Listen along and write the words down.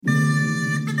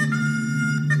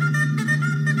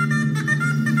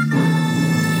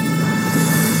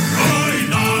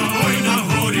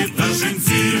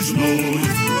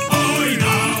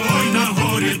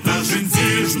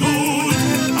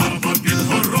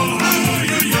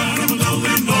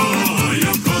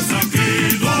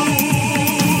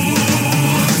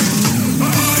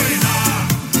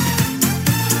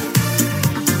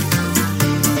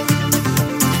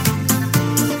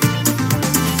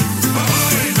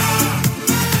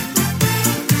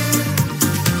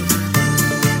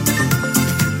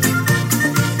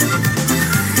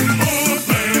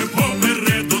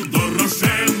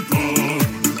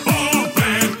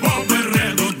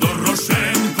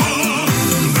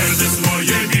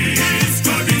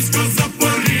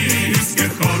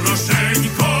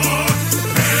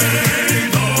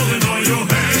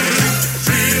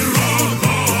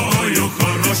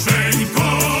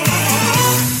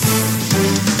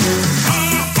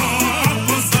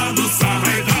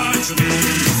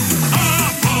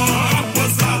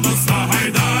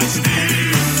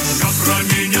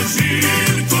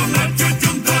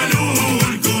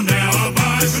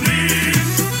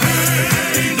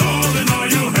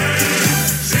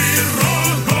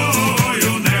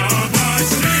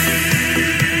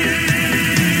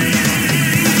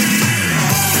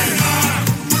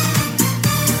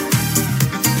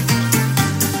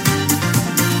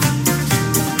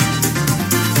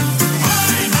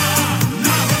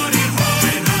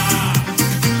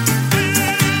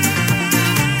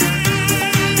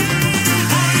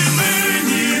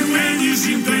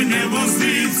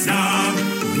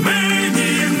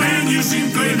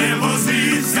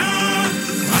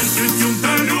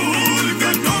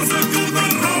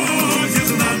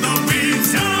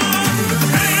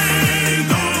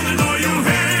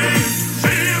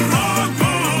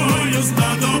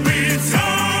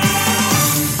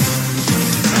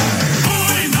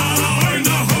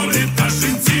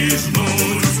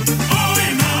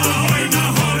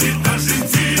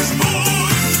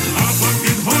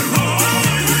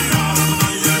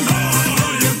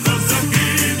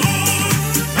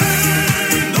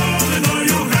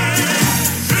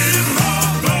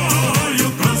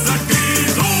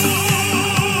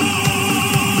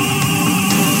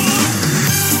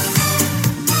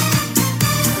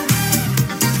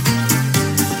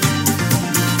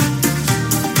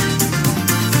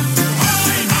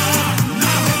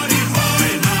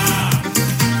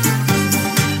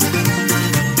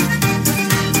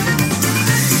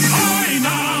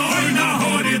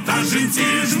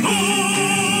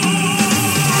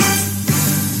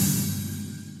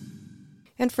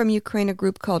And from Ukraine, a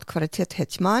group called Kvartet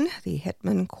Hetman, the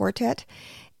Hetman Quartet.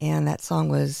 And that song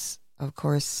was, of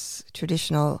course,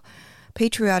 traditional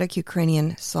patriotic Ukrainian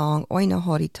song Oi na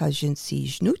hori tajin si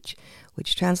żnуть,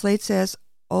 which translates as,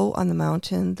 "Oh, on the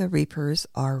mountain the reapers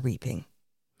are reaping."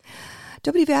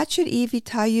 Добрий вечір і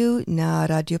вітаю на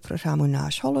радіопрограму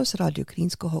 «Наш Holos» радіо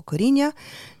українського коріння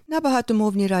на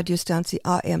багатомовній радіостанції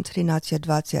AM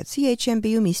 1320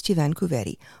 CHMB у місті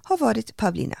Ванкувері. Говорить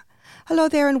Павліна. Hello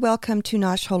there and welcome to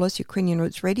Nash Holos Ukrainian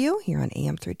Roots Radio here on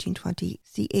AM 1320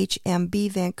 CHMB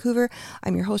Vancouver.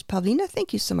 I'm your host Pavlina. Thank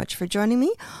you so much for joining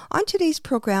me. On today's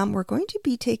program, we're going to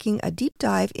be taking a deep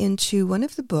dive into one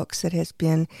of the books that has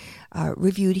been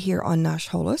reviewed here on Nash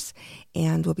Holos.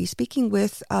 And we'll be speaking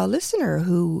with a listener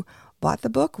who bought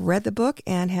the book, read the book,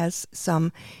 and has some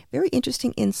very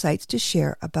interesting insights to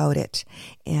share about it.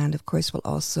 And of course,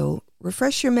 we'll also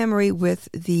refresh your memory with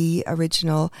the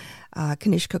original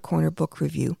Kanishka Corner book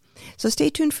review. So stay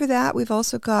tuned for that. We've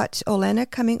also got Olena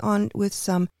coming on with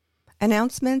some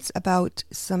announcements about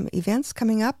some events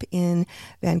coming up in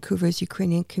Vancouver's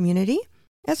Ukrainian community,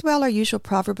 as well our usual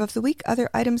proverb of the week, other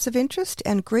items of interest,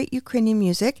 and great Ukrainian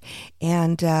music,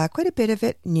 and quite a bit of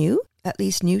it new, at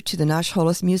least new to the Nash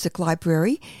Holos Music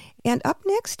Library. And up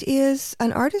next is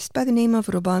an artist by the name of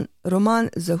Roman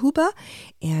Zahuba,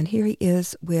 and here he is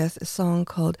with a song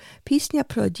called Pisnia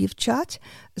pro Divchat,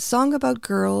 a song about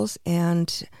girls and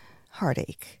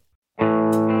heartache.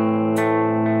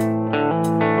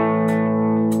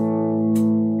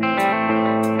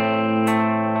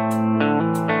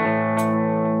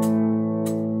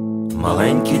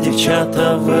 Маленькі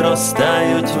дівчата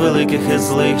виростають великих і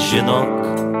злих жінок.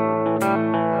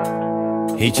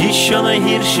 І ті, що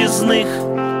найгірші з них,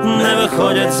 не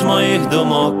виходять з моїх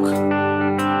думок.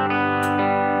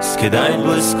 Скидають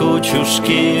блискучу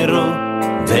шкіру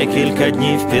декілька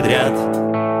днів підряд.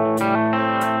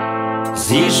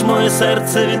 З'їж моє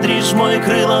серце, відріж мої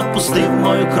крила, пусти в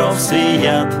мою кров свій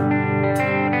яд.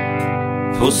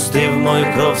 Пусти в мою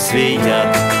кров свій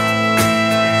яд.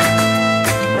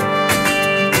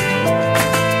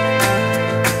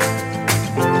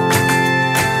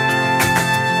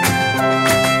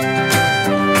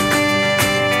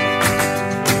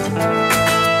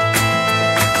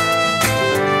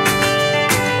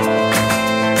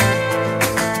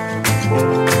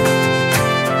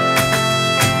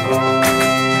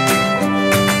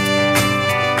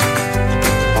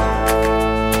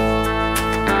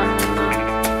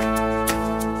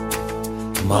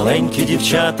 Маленькі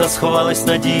дівчата сховались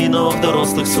надійно в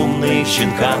дорослих сумних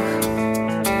жінках.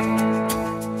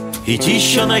 І ті,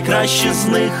 що найкращі з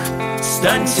них,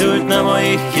 станцюють на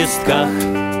моїх кістках.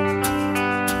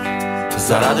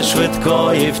 Заради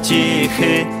швидкої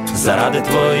втіхи, заради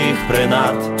твоїх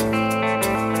принад,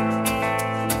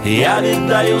 я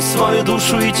віддаю свою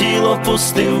душу і тіло,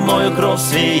 пусти в мою кров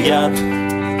свій яд.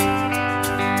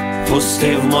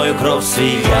 Пусти в мою кров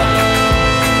свій яд.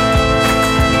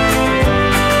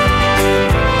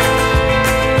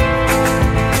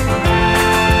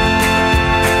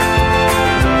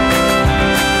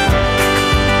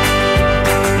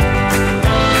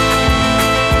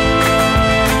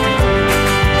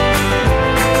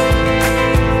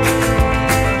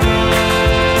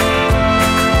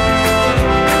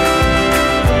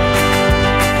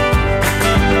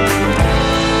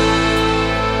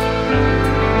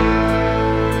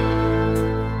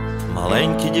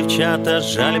 Дівчата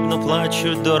жалібно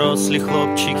плачуть, дорослі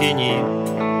хлопчики ні.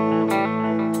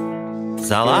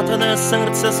 Залатане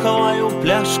серце сховаю в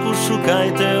пляшку,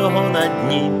 шукайте його на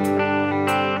дні.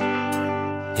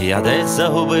 Я десь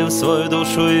загубив свою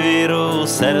душу і віру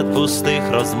серед пустих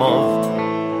розмов.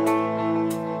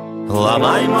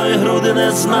 Ламай мої груди,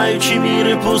 не знаючи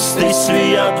міри, пусти свій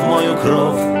яд в мою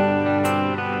кров.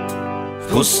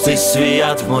 Пусти свій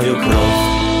яд в мою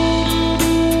кров.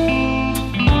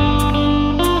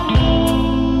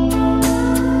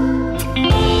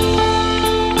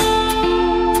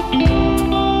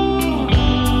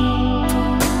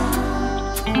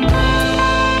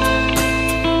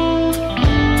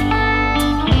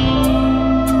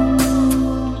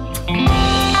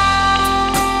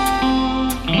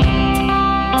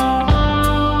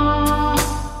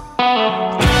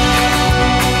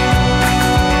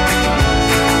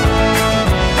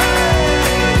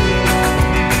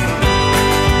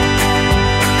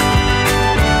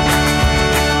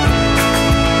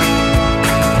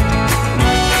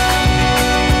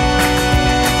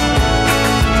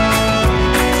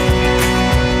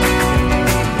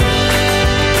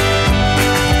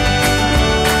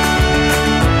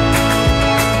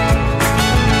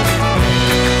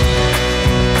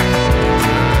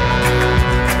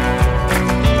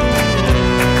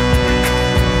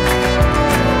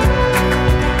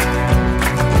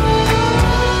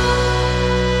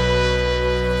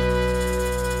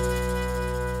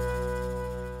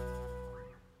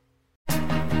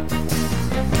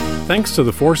 Thanks to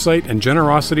the foresight and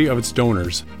generosity of its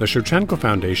donors, the Shevchenko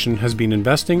Foundation has been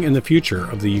investing in the future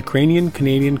of the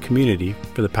Ukrainian-Canadian community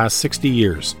for the past 60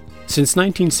 years. Since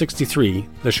 1963,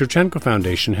 the Shevchenko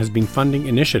Foundation has been funding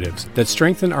initiatives that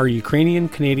strengthen our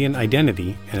Ukrainian-Canadian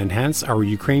identity and enhance our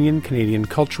Ukrainian-Canadian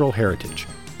cultural heritage.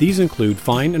 These include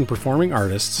fine and performing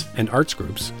artists and arts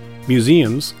groups,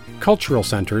 museums, cultural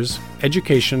centers,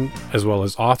 education, as well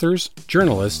as authors,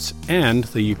 journalists, and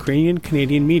the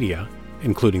Ukrainian-Canadian media,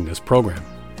 including this program.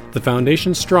 The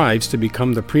Foundation strives to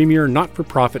become the premier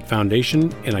not-for-profit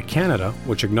foundation in a Canada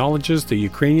which acknowledges the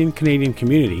Ukrainian-Canadian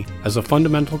community as a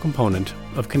fundamental component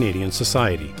of Canadian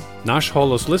society. Nash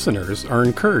Holos listeners are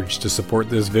encouraged to support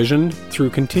this vision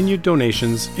through continued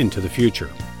donations into the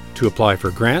future. To apply for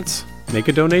grants, make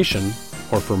a donation,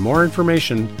 or for more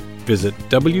information, visit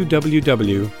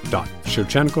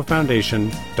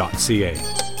www.shevchenkofoundation.ca.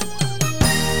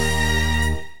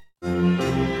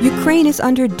 Ukraine is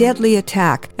under deadly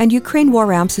attack, and Ukraine War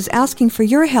Amps is asking for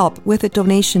your help with a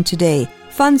donation today.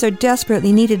 Funds are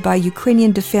desperately needed by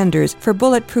Ukrainian defenders for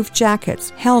bulletproof jackets,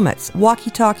 helmets,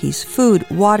 walkie-talkies, food,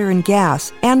 water, and gas,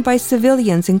 and by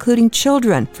civilians, including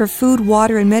children, for food,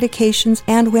 water, and medications,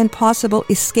 and when possible,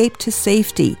 escape to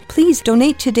safety. Please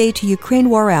donate today to Ukraine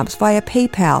War Amps via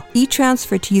PayPal,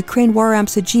 e-transfer to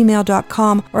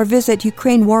ukrainewaramps@gmail.com, or visit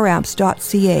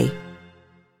ukrainewaramps.ca.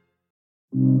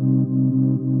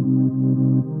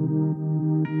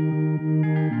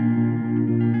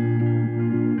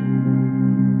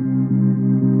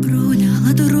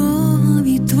 Проляла дорога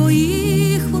від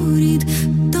твоїх воріт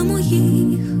до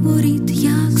моїх воріт,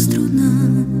 як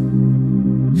струна.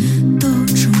 То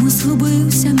чому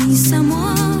згубився мій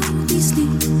самотній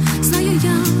слід, знаю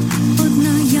я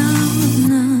одна.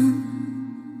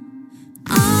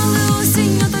 Але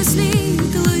осінь той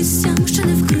слід листям ще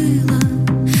не вкрила,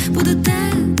 бо до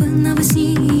тебе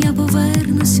навесні я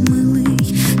повернусь,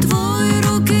 милий. Твої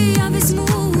руки я візьму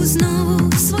знову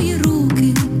в свої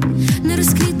руки, не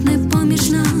розквітне поміж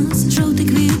нас жовтий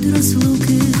квіт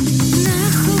розлуки.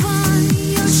 Не ховай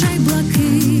очей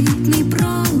блакитний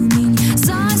промінь,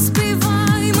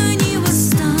 заспівай мені в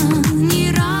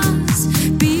останній раз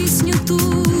пісню ту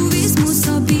візьму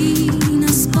собі на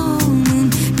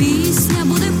спомин, пісня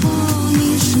буде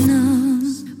поміж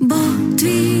нас. Бо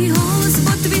твій голос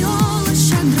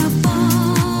щедра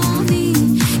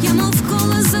повінь, я мов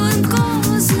коло зеленко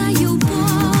знаю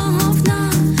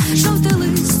повна, жовтий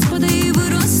лист впаде і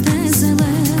виросте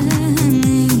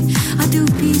зелений, а ти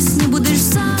в пісні будеш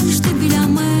завжди біля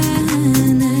мене.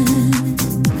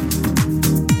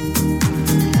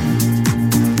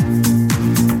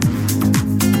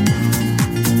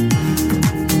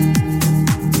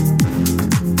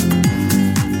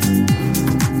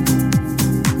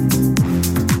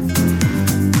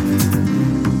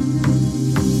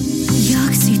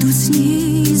 Як зійдуть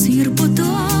сніг з гір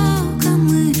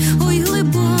потоками, ой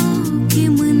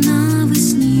глибокими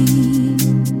навесні,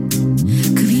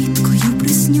 квіткою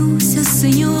приснюся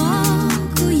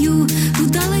синьокою,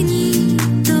 вдалині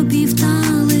тобі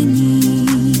вдалині.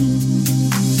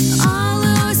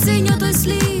 Але осінь той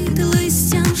слід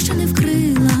листям ще не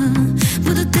вкрила, бо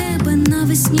до тебе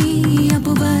навесні я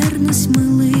повернусь,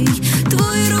 милий.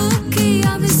 Твої руки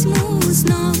я візьму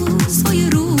знову в свої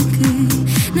руки,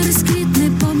 не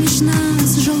розквітне поміж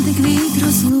нас жовтий квіт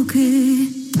розлуки.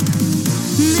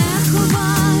 Не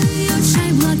ховай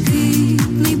очей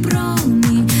блакитний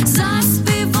промінь,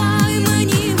 заспівай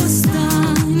мені в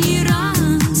останній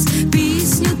раз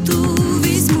пісню ту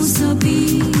візьму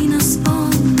собі на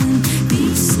спомин,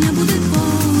 пісня буде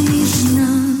поміж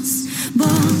нас. Бо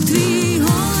твій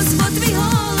голос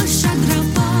щедра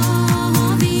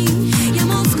повінь, я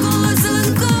мов коло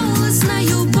зеленко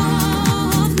знаю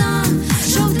повна,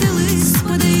 жовтий лист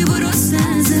впаде і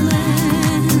виросте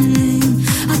зелений,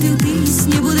 а ти в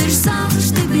пісні будеш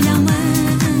завжди біля мене.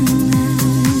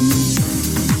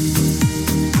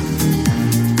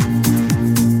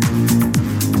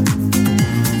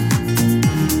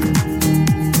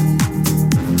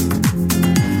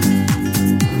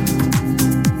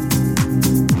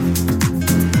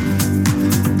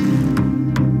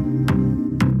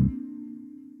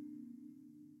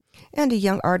 And a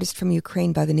young artist from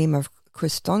Ukraine by the name of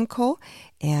Kristonko,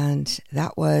 and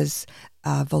that was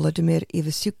Volodymyr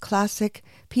Ivasyuk classic,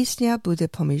 Pisnia bude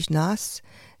pomij nas.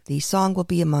 The song will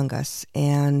be among us.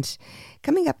 And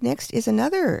coming up next is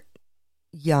another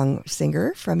young singer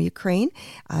from Ukraine.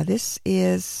 This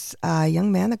is a young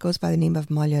man that goes by the name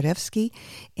of Malyarevsky,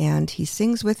 and he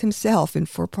sings with himself in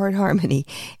 4-part harmony.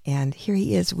 And here he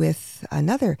is with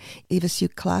another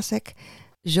Ivasyuk classic,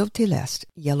 Żółty list,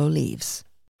 Yellow Leaves.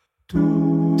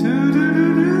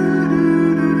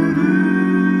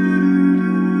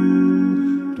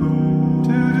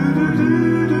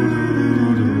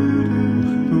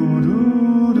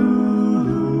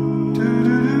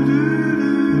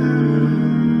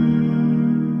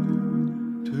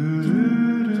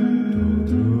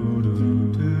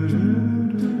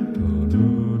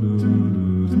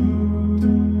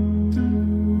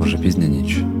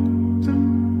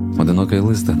 поки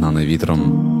лист, гнаний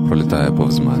вітром, пролітає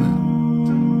повз мене.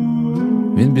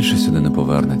 Він більше сюди не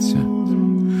повернеться.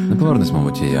 Не повернусь,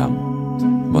 мабуть, і я.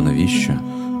 Бо навіщо?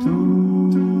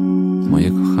 Моє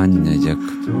кохання, як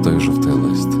той жовтий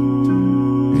лист.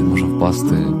 Він може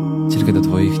впасти тільки до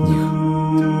твоїх ніг.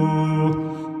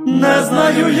 Не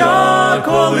знаю я,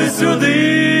 коли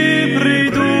сюди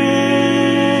прийду,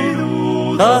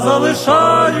 та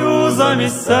залишаю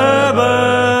замість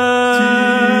себе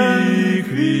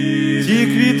ті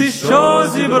квіти, що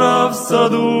зібрав в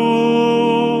саду.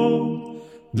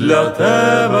 Для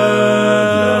тебе,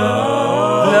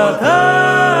 для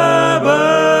тебе.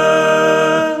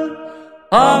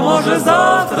 А може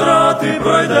завтра ти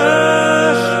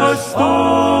пройдеш ось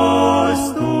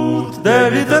тут, де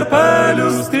вітер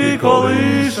пелюстки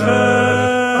колише.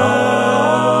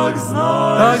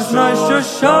 Так знай, що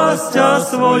щастя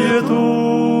своє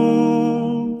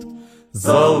тут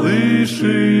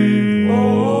залишив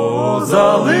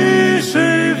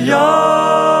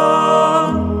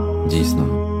я. Дійсно,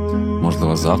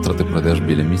 можливо, завтра ти пройдеш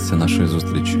біля місця нашої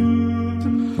зустрічі.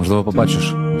 Можливо,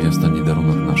 побачиш мій останній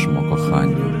дарунок нашому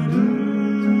коханню.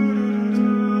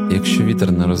 І якщо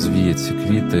вітер не розвіє ці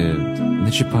квіти,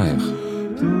 не чіпай їх,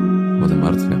 вони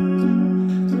мертві.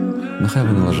 Нехай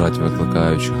вони лежать,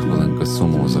 викликаючи хвилинки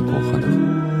суму у закоханих,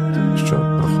 що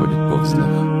проходять повз них.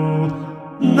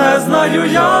 Не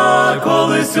знаю я,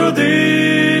 коли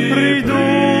сюди прийду,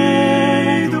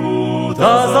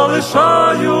 та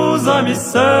залишаю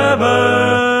замість себе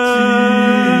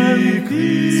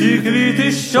ті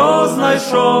квіти, що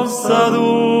знайшов в саду.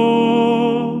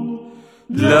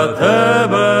 Для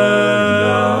тебе,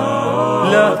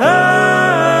 для тебе.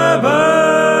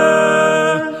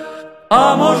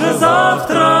 А може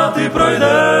завтра ти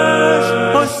пройдеш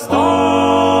ось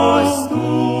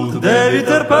тут, де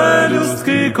вітер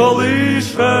пелюстки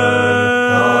колише.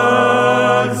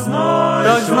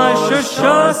 Так знай, що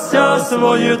щастя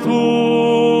своє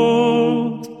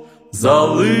тут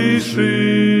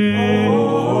залишив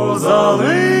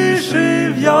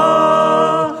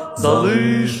я,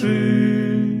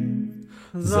 залишив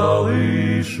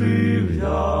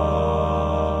я.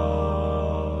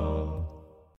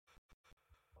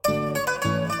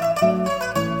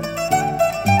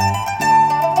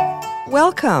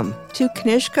 Welcome to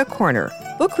Knižka Corner,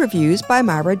 book reviews by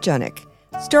Myra Junik.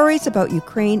 Stories about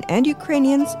Ukraine and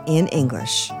Ukrainians in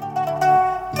English.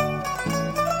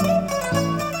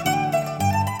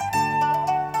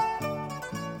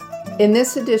 In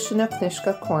this edition of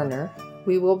Knižka Corner,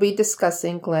 we will be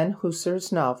discussing Glenn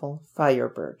Husser's novel,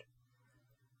 Firebird.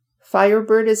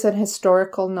 Firebird is an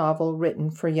historical novel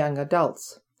written for young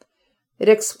adults. It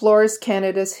explores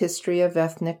Canada's history of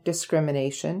ethnic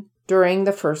discrimination during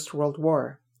the First World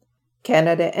War.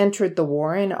 Canada entered the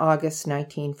war in August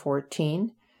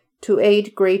 1914 to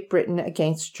aid Great Britain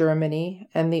against Germany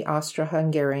and the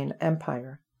Austro-Hungarian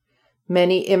Empire.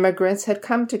 Many immigrants had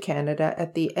come to Canada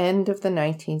at the end of the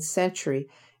 19th century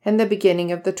and the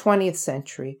beginning of the 20th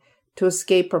century to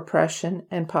escape oppression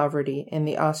and poverty in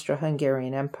the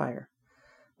Austro-Hungarian Empire.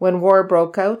 When war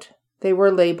broke out, they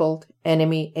were labeled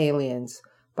enemy aliens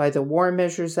by the War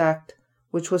Measures Act,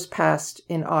 which was passed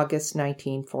in August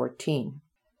 1914.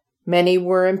 Many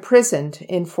were imprisoned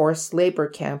in forced labor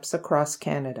camps across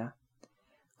Canada.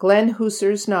 Glenn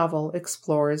Husser's novel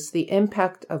explores the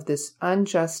impact of this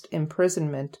unjust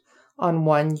imprisonment on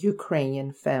one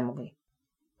Ukrainian family.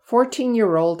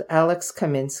 14-year-old Alex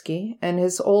Kaminsky and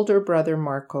his older brother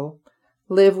Marco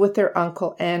live with their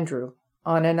uncle Andrew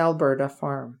on an Alberta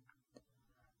farm.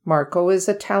 Marco is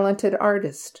a talented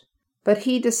artist, but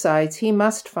he decides he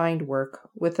must find work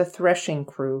with a threshing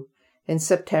crew in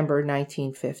September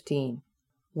 1915.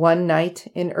 One night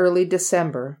in early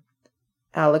December,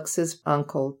 Alex's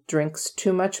uncle drinks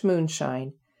too much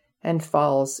moonshine and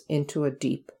falls into a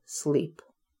deep sleep.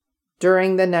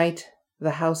 During the night,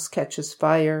 the house catches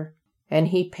fire and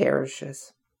he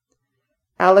perishes.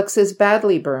 Alex is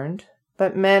badly burned,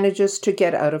 but manages to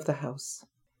get out of the house.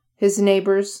 His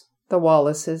neighbors, the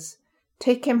Wallaces,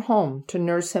 take him home to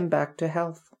nurse him back to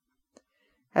health.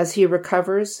 As he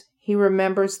recovers, he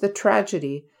remembers the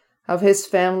tragedy of his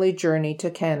family journey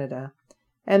to Canada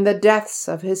and the deaths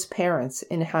of his parents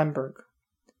in Hamburg.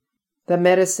 The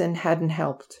medicine hadn't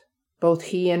helped. Both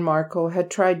he and Marco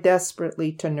had tried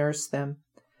desperately to nurse them,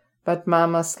 but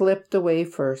Mama slipped away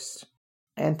first,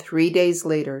 and 3 days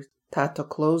later Tato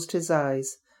closed his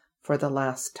eyes for the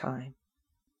last time.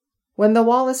 When the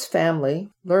Wallace family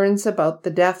learns about the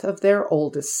death of their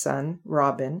oldest son,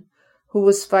 Robin, who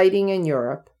was fighting in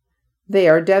Europe, they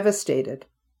are devastated.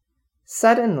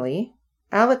 Suddenly,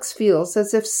 Alex feels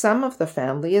as if some of the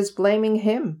family is blaming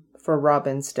him for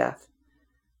Robin's death.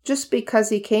 just because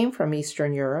he came from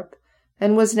Eastern Europe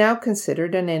and was now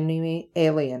considered an enemy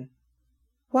alien.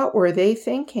 What were they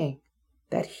thinking?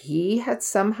 That he had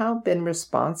somehow been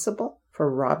responsible for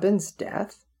Robin's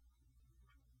death?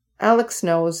 Alex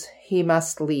knows he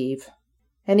must leave,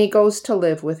 and he goes to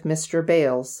live with Mr.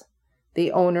 Bales,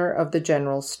 the owner of the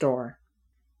general store.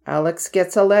 Alex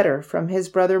gets a letter from his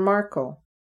brother Marco,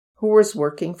 who was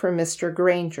working for Mr.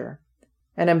 Granger,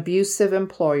 an abusive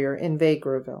employer in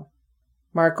Vancouver.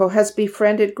 Marco has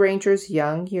befriended Granger's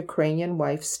young Ukrainian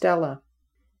wife Stella.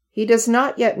 He does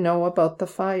not yet know about the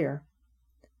fire.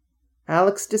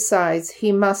 Alex decides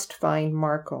he must find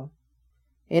Marco.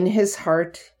 In his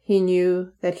heart, he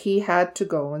knew that he had to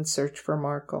go and search for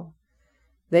Marco.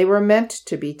 They were meant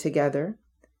to be together.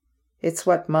 It's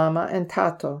what Mama and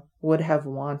Tato would have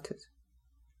wanted.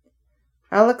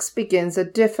 Alex begins a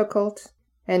difficult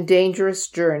and dangerous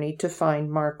journey to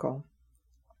find Marco.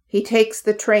 He takes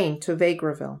the train to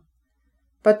Vagreville,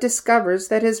 but discovers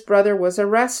that his brother was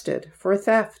arrested for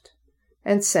theft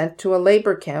and sent to a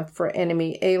labor camp for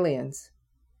enemy aliens.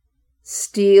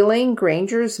 Stealing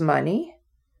Granger's money?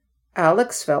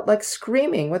 Alex felt like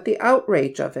screaming with the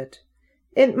outrage of it.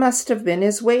 It must have been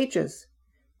his wages.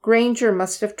 Granger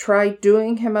must have tried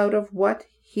doing him out of what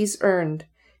he's earned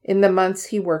in the months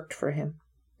he worked for him.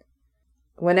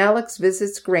 When Alex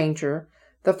visits Granger,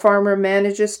 the farmer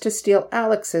manages to steal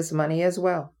Alex's money as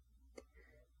well.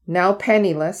 Now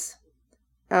penniless,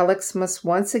 Alex must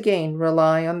once again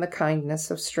rely on the kindness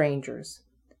of strangers.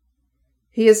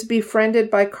 He is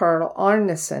befriended by Carl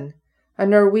Arnesen, a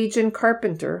Norwegian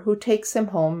carpenter who takes him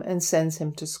home and sends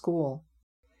him to school.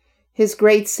 His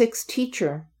grade 6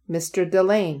 teacher, Mr.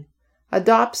 Delane,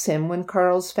 adopts him when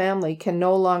Carl's family can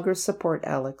no longer support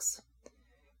Alex.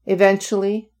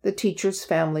 Eventually, the teacher's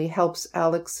family helps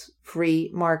Alex free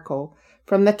Marco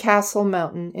from the Castle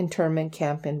Mountain internment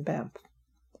camp in Banff.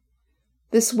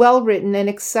 This well-written and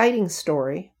exciting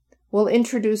story will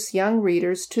introduce young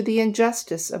readers to the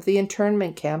injustice of the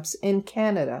internment camps in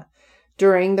Canada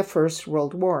during the First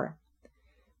World War.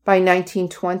 By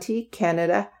 1920,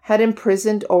 Canada had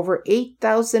imprisoned over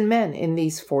 8,000 men in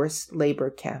these forced labor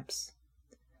camps.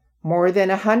 More than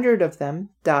 100 of them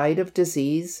died of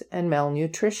disease and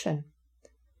malnutrition.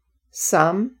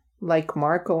 Some, like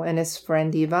Marco and his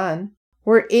friend Ivan,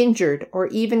 were injured or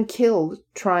even killed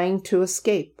trying to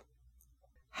escape.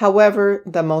 However,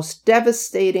 the most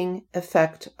devastating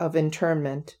effect of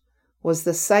internment was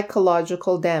the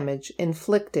psychological damage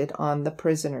inflicted on the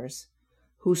prisoners,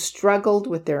 who struggled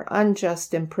with their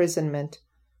unjust imprisonment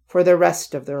for the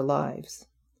rest of their lives.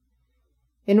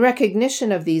 In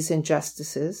recognition of these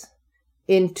injustices,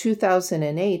 in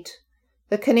 2008,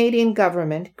 the Canadian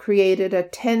government created a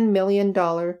 $10 million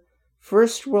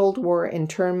First World War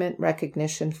Internment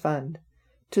Recognition Fund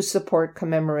to support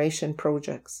commemoration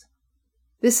projects.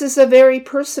 This is a very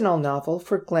personal novel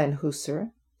for Glenn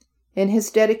Husser. In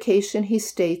his dedication, he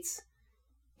states,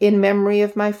 "In memory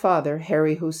of my father,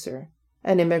 Harry Husser,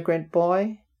 an immigrant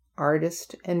boy,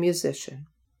 artist, and musician.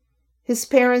 His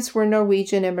parents were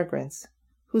Norwegian immigrants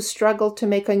who struggled to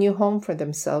make a new home for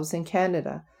themselves in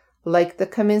Canada, like the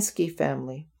Kaminsky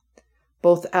family.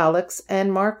 Both Alex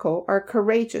and Marco are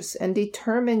courageous and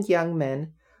determined young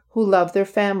men who love their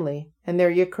family and their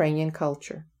Ukrainian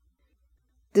culture.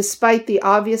 Despite the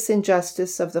obvious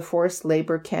injustice of the forced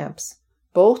labor camps,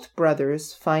 both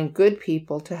brothers find good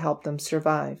people to help them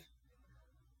survive.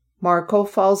 Marco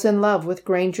falls in love with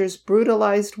Granger's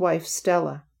brutalized wife,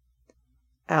 Stella.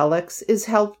 Alex is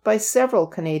helped by several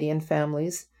Canadian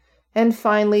families and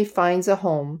finally finds a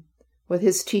home with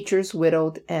his teacher's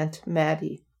widowed Aunt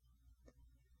Maddie.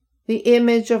 The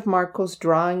image of Marco's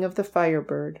drawing of the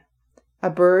firebird, a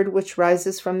bird which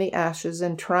rises from the ashes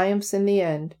and triumphs in the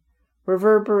end,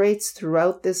 reverberates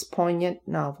throughout this poignant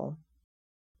novel.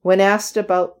 When asked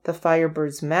about the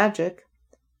firebird's magic,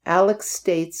 Alex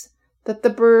states that the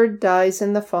bird dies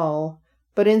in the fall,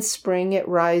 but in spring it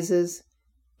rises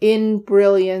in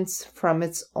brilliance from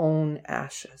its own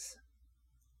ashes.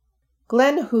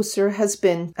 Glenn Husser has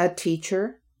been a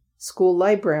teacher, school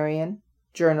librarian,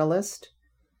 journalist,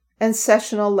 and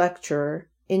sessional lecturer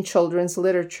in children's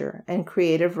literature and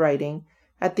creative writing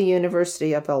at the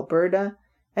University of Alberta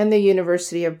and the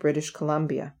University of British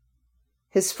Columbia.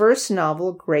 His first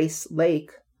novel, Grace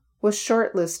Lake, was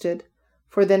shortlisted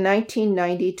for the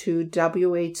 1992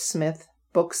 W.H. Smith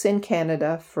Books in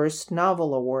Canada First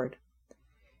Novel Award.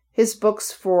 His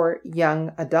books for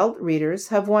young adult readers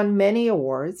have won many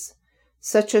awards,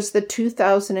 such as the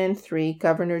 2003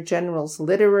 Governor General's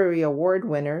Literary Award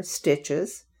winner,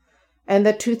 Stitches, and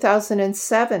the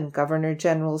 2007 Governor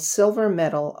General's Silver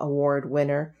Medal Award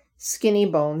winner, Skinny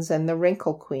Bones and the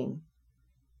Wrinkle Queen.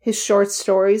 His short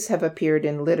stories have appeared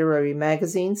in literary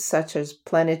magazines such as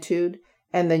Plenitude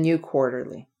and the New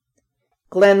Quarterly.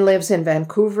 Glenn lives in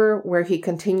Vancouver, where he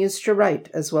continues to write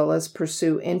as well as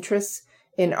pursue interests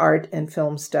in art and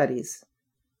film studies.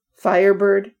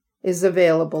 Firebird is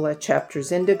available at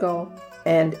Chapters Indigo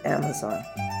and Amazon.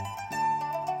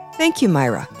 Thank you,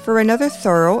 Myra, for another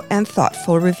thorough and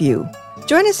thoughtful review.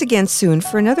 Join us again soon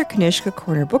for another Knižka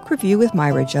Corner book review with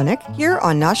Myra Junek here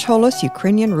on Nash Holos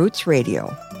Ukrainian Roots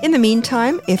Radio. In the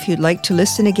meantime, if you'd like to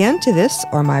listen again to this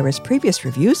or Myra's previous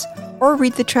reviews, or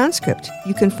read the transcript,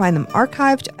 you can find them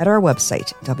archived at our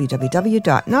website,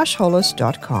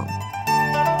 www.nashholos.com.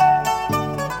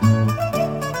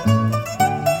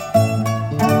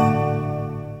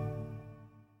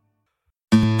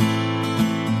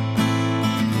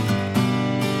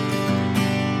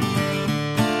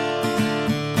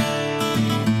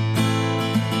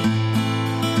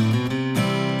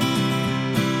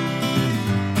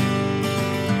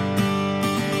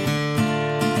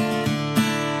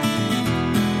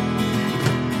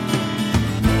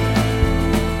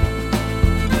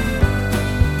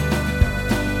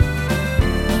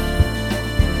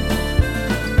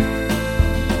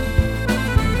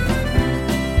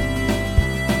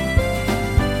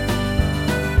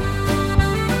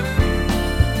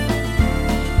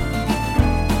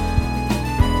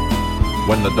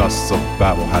 When the dusts of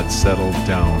battle had settled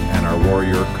down, and our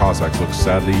warrior Cossacks looked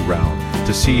sadly round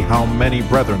to see how many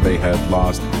brethren they had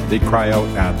lost, they'd cry out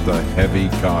at the heavy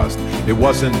cost. It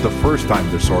wasn't the first time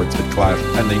their swords had clashed,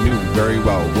 and they knew very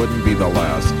well wouldn't be the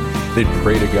last. They'd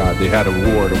pray to God they had a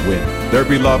war to win. Their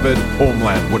beloved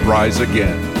homeland would rise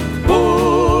again.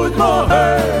 Будьмо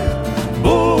гей,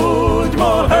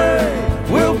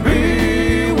 we'll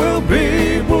be,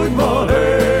 будьмо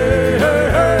гей,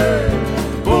 гей, гей.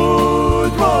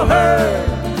 Будьмо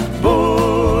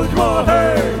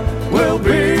гей, we'll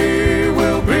be.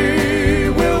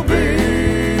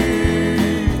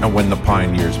 And when the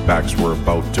pioneers' backs were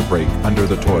about to break under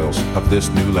the toils of this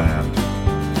new land,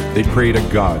 they prayed to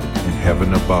God in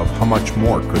heaven above, how much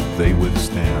more could they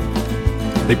withstand?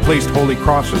 They placed holy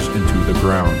crosses into the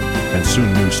ground, and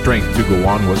soon new strength to go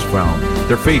on was found.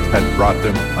 Their faith had brought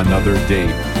them another day.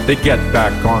 They'd get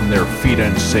back on their feet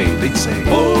and they'd say,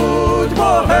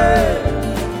 Будьмо гей,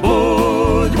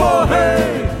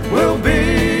 we'll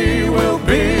be,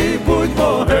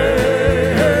 будьмо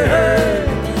гей, гей, гей.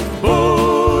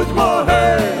 Будьмо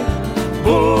гей,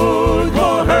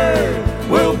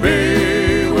 we'll be.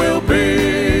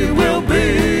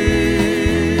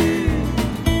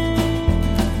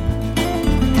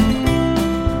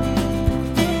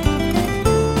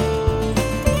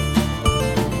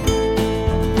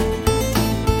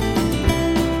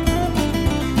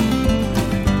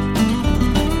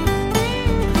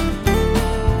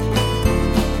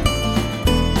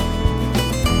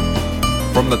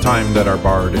 From the time that our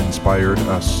bard inspired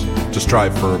us to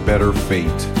strive for a better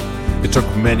fate, it took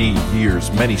many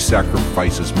years, many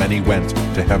sacrifices, many went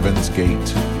to heaven's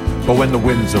gate. But when the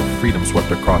winds of freedom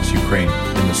swept across Ukraine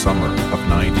in the summer of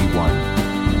 '91,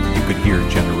 you could hear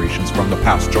generations from the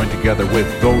past join together with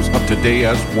those of today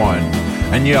as one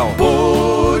and yell,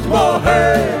 Будьмо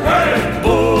гей,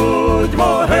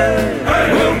 будьмо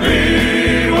гей, we'll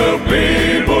be,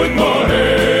 будьмо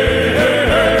гей.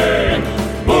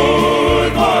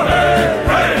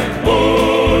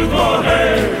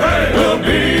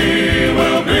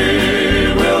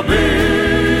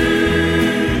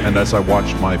 And as I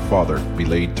watched my father be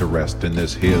laid to rest in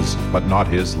this his, but not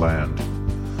his land,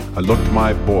 I looked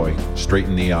my boy straight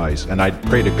in the eyes, and I'd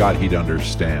pray to God he'd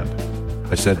understand.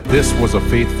 I said, this was a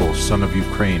faithful son of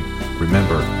Ukraine.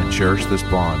 Remember and cherish this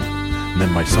bond. And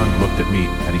then my son looked at me,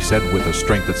 and he said with a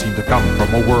strength that seemed to come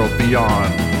from a world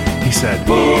beyond, he said,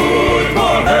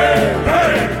 Будьмо гей,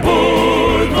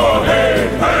 будьмо гей,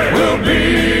 we'll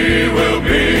be,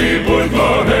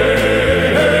 будьмо гей.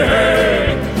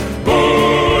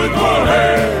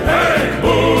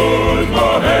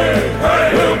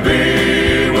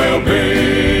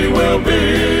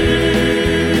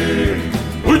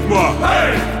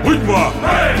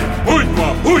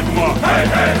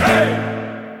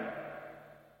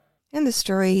 And the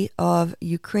story of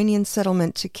Ukrainian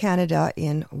settlement to Canada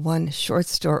in one short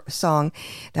song.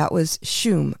 That was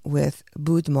Shum with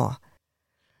Budmo.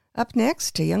 Up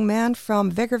next, a young man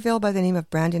from Vegreville by the name of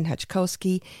Brandon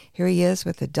Hachkowski. Here he is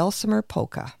with the Dulcimer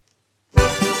Polka.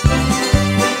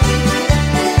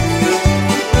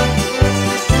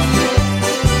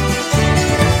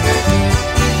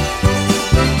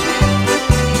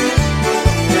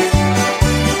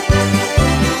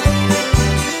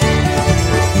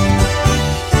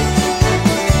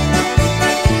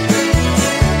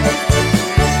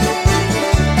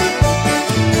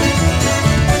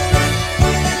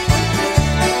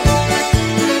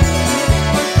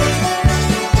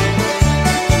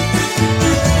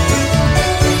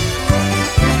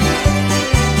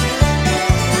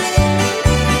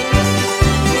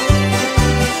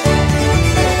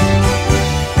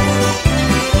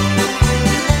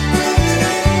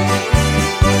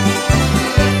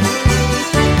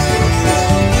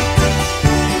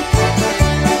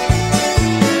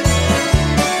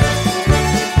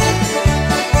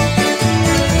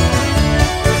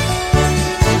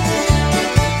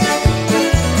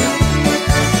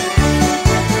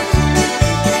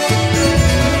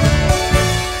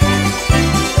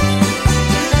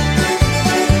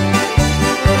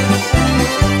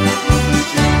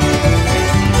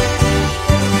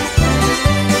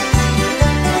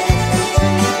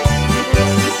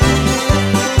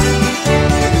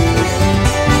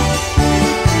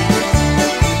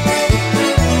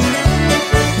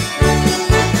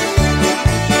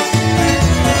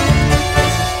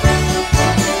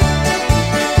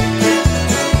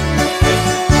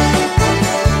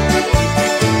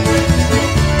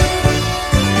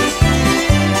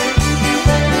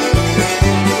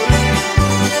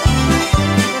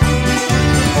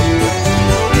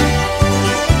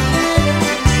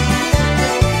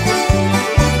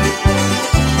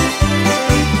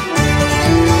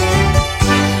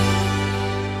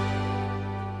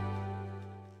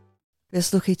 Ви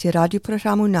слухаєте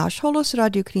радіопрограму «Наш Holos»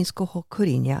 Радіо Українського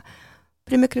коріння.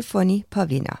 При мікрофоні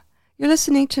Павліна. You're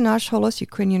listening to Nash Holos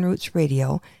Ukrainian Roots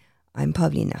Radio. I'm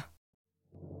Pavlina.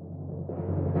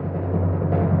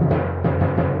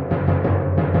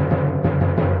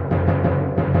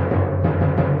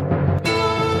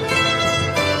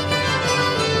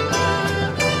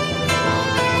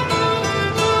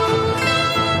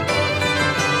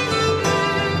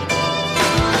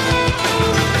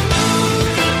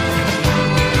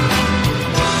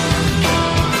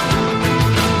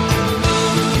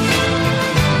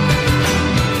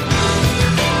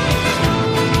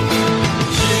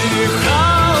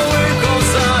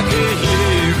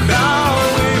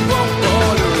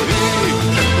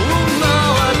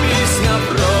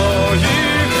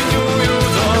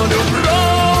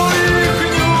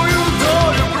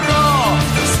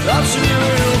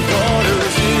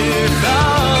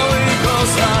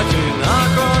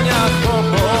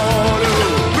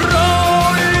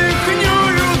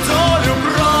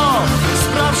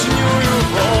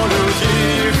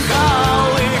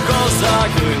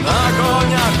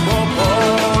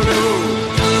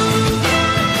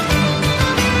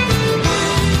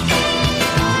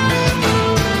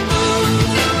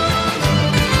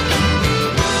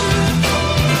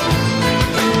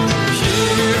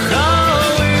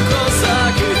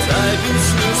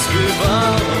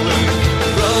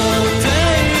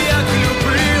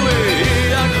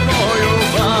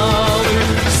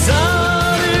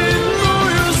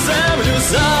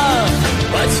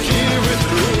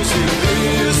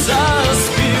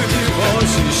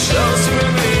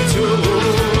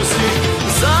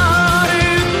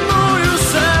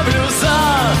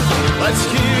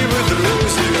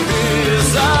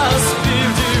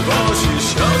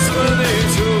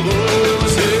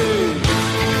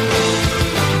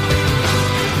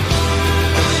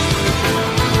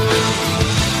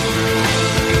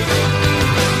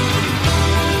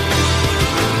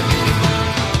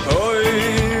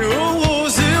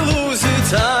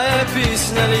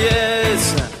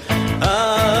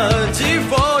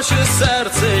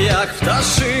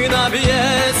 Пташина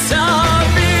б'ється,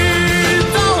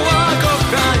 віддала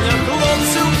кохання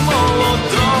хлопцю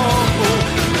молодому.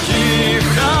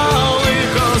 Їхали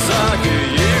козаки,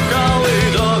 їхали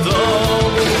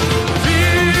додому.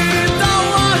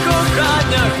 Віддала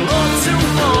кохання хлопцю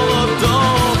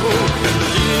молодому.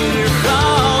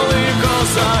 Їхали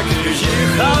козаки,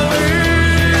 їхали.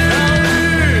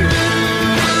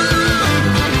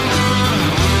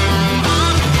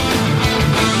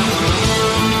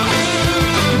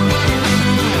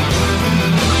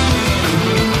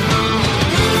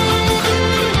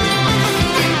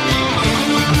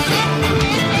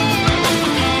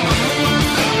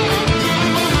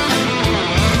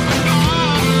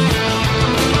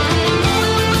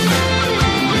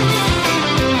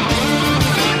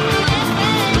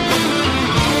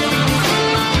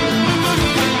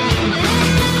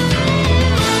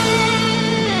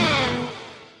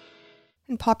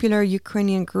 Popular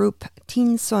Ukrainian group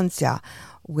Teen Sonsia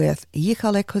with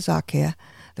Yichale Kozaki,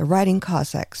 the Riding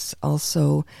Cossacks.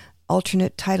 Also,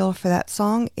 alternate title for that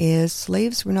song is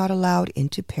Slaves Were Not Allowed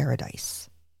into Paradise.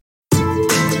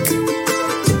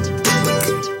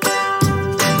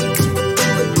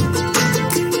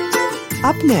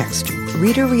 Up next,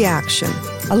 Reader Reaction,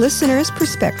 a listener's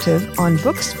perspective on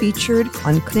books featured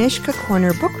on Kneshka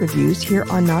Corner book reviews here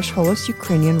on Nash Holos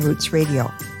Ukrainian Roots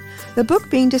Radio. The book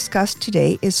being discussed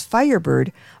today is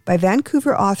Firebird by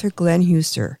Vancouver author Glenn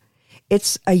Husser.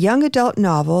 It's a young adult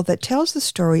novel that tells the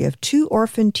story of two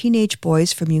orphan teenage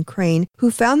boys from Ukraine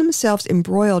who found themselves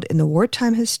embroiled in the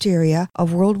wartime hysteria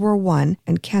of World War I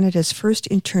and Canada's first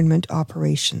internment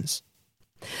operations.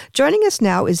 Joining us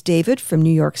now is David from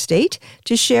New York State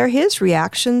to share his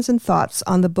reactions and thoughts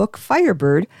on the book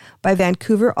Firebird by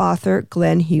Vancouver author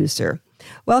Glenn Husser.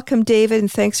 Welcome, David,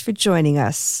 and thanks for joining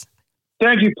us.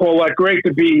 Thank you, Paulette. Great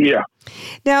to be here.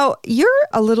 Now, you're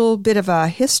a little bit of a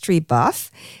history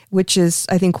buff, which is,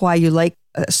 I think, why you like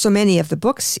so many of the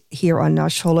books here on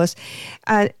Nash Holos.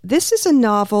 This is a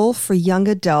novel for young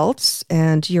adults,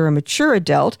 and you're a mature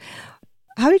adult.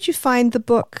 How did you find the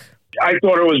book? I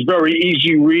thought it was very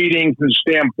easy reading from the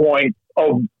standpoint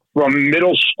of from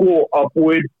middle school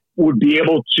upward would be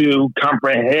able to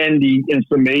comprehend the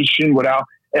information without,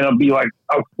 and it'll be like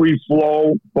a free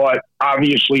flow, but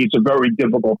obviously it's a very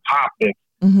difficult topic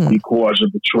because of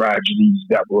the tragedies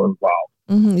that were involved.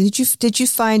 Mm-hmm. Did you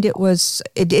find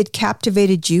it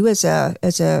captivated you as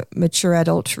a mature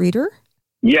adult reader?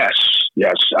 Yes.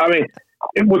 I mean,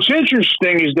 what's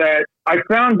interesting is that I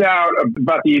found out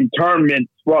about the internment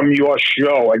from your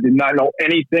show. I did not know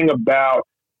anything about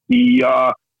the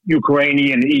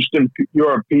Ukrainian, Eastern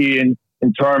European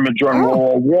internment during World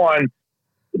War One.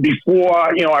 Before,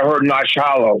 I heard Nash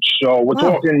Holos. So we're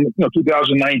talking,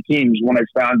 2019 is when I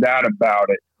found out about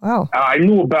it. Wow. I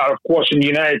knew about, of course, in the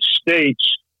United States,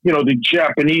 the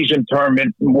Japanese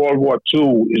internment in World War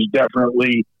II is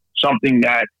definitely something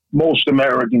that most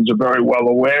Americans are very well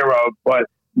aware of, but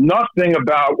nothing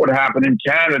about what happened in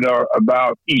Canada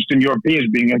about Eastern Europeans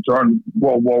being interned in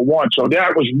World War One. So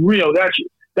that was real.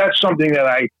 That's something that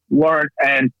I learned.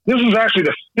 And this was actually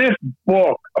the fifth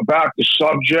book about the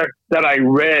subject that I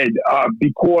read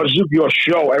because of your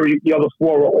show. The other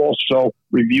four are also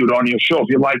reviewed on your show. If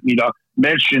you'd like me to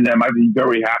mention them, I'd be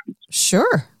very happy.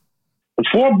 Sure. The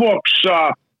four books,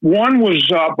 one was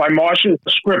by Marcia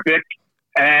Skripik,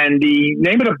 and the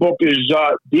name of the book is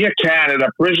Dear Canada,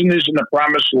 Prisoners in the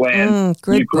Promised Land,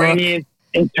 Ukrainian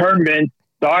Internment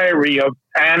Diary of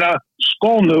Anna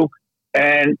Skolniuk,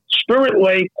 and Spirit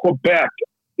Lake, Quebec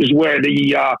is where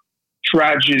the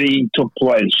tragedy took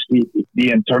place, the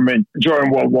internment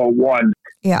during World War One.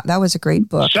 Yeah, that was a great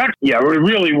book. Yeah, it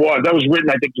really was. That was written,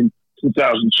 I think, in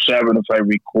 2007, if I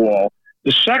recall.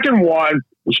 The second one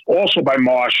was also by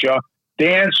Marcia,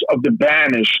 Dance of the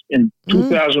Banished, in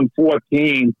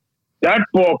 2014. That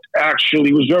book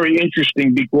actually was very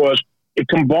interesting because it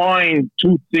combined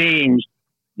two themes,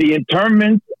 the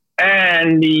internment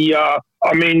and the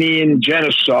Armenian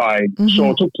genocide.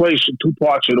 So it took place in two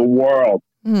parts of the world.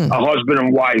 A husband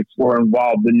and wife were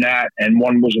involved in that, and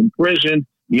one was in prison.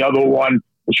 The other one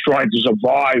was trying to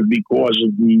survive because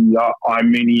of the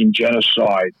Armenian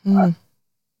genocide.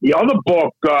 The other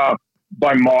book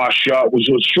by Marcia was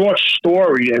a short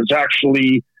story. It's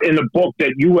actually in the book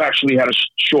that you actually had a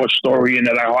short story in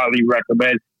that I highly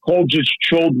recommend, called Just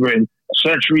Children, A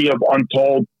Century of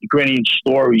Untold Ukrainian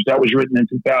Stories. That was written in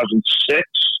 2006.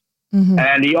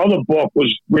 And the other book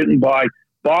was written by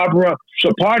Barbara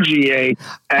Sapagier,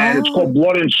 and it's called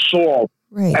Blood and Salt.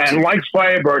 Right. And like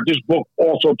Firebird, this book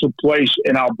also took place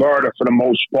in Alberta for the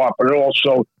most part, but it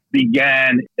also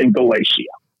began in Galicia.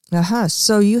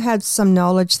 So you had some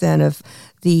knowledge then of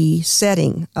the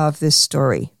setting of this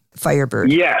story,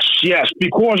 Firebird. Yes.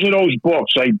 Because of those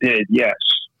books, I did, yes.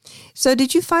 So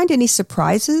did you find any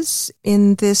surprises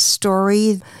in this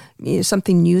story?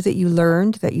 Something new that you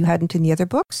learned that you hadn't in the other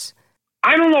books?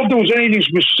 I don't know if there was anything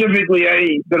specifically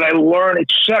that I learned,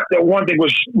 except that one thing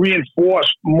was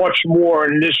reinforced much more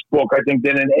in this book, I think,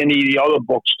 than in any of the other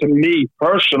books. To me,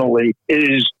 personally,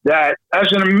 is that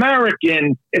as an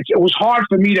American, it was hard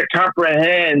for me to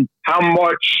comprehend how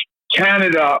much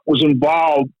Canada was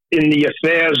involved in the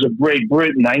affairs of Great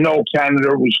Britain. I know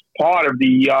Canada was part of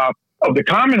the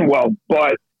Commonwealth,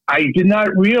 but I did not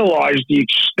realize the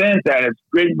extent that if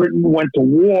Great Britain went to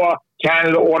war,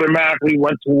 Canada automatically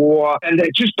went to war, and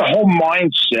just the whole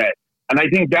mindset. And I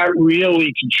think that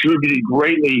really contributed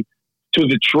greatly to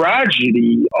the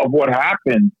tragedy of what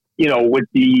happened, with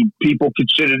the people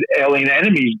considered alien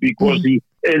enemies, because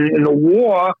in the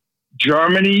war,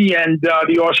 Germany and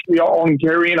the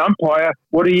Austro-Hungarian Empire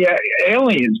were the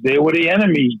aliens. They were the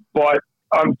enemies. But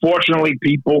unfortunately,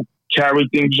 people carried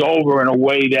things over in a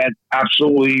way that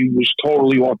absolutely was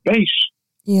totally off base.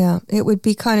 Yeah, it would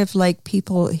be kind of like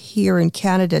people here in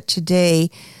Canada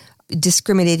today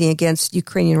discriminating against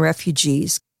Ukrainian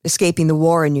refugees escaping the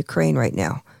war in Ukraine right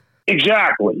now.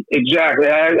 Exactly.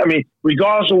 I mean,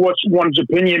 regardless of what's one's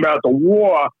opinion about the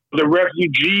war, the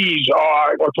refugees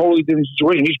are a totally different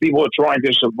situation. These people are trying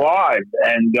to survive,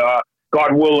 and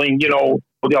God willing,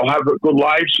 they'll have good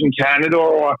lives in Canada,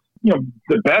 or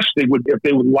the best they would, if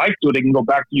they would like to, they can go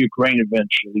back to Ukraine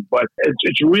eventually. But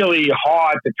it's really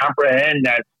hard to comprehend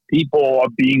that people are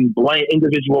being blamed,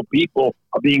 individual people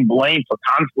are being blamed for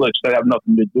conflicts that have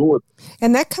nothing to do with it.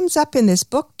 And that comes up in this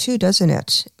book too, doesn't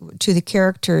it? To the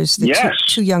characters, the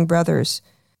two young brothers.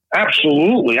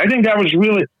 Absolutely. I think that was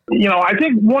really, I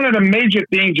think one of the major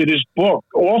things of this book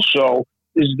also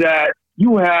is that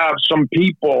you have some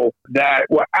people that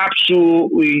were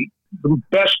absolutely the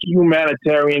best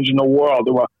humanitarians in the world.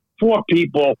 There were four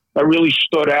people that really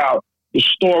stood out. The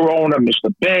store owner,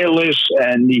 Mr. Bayless,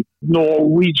 and the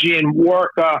Norwegian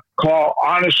worker, Carl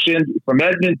Arneson from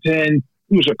Edmonton.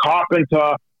 He was a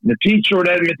carpenter. The teacher at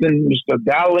Edmonton, Mr.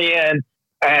 Dalian,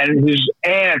 and his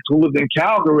aunt who lived in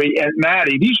Calgary, Aunt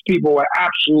Maddie. These people were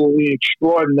absolutely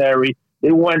extraordinary.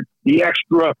 They went the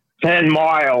extra 10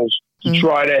 miles to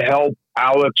try to help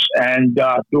Alex and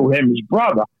through him, his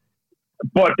brother.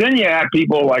 But then you had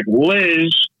people like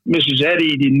Liz, Mrs.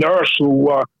 Eddie, the nurse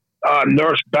who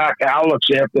nursed back Alex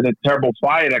after the terrible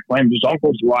fire that claimed his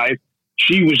uncle's life.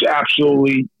 She was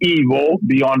absolutely evil,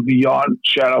 beyond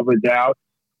shadow of a doubt.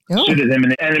 considered him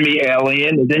an enemy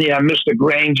alien. And then you have Mr.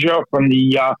 Granger from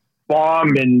the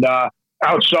farm in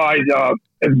outside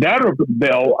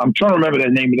Vegreville. I'm trying to remember the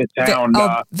name of the town.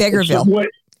 Vegreville.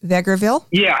 Vegreville?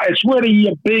 Yeah, it's where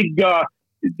the big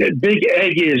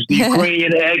egg is, the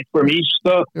Ukrainian egg from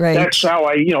Easter. Right. That's how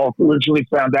I, originally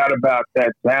found out about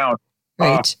that town.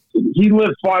 Right. He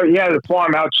had a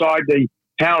farm outside the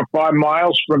town 5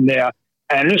 miles from there,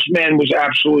 and this man was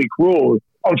absolutely cruel.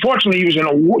 Unfortunately, he was in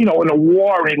a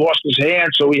war, and he lost his hand,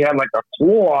 so he had like a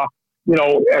claw,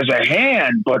 as a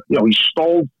hand. But he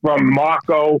stole from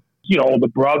Marco, the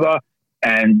brother,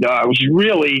 and it was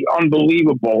really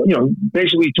unbelievable.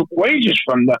 Basically took wages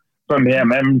from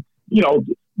him, and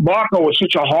Marco was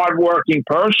such a hardworking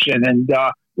person, and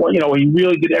he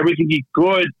really did everything he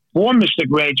could for Mr.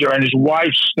 Granger and his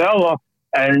wife Stella,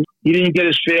 and he didn't get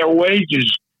his fair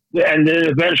wages. And then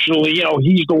eventually,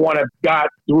 he's the one that got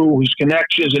through his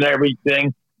connections and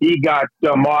everything. He got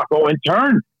Marco in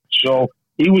turn. So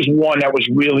he was one that was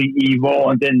really evil.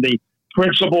 And then the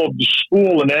principal of the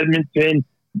school in Edmonton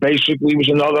basically was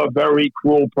another very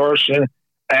cruel person.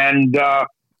 And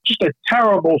just a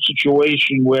terrible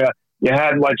situation where you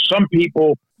had like some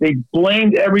people, they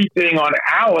blamed everything on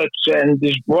Alex and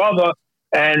his brother,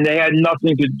 and they had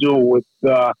nothing to do with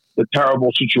the terrible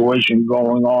situation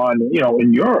going on,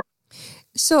 in Europe.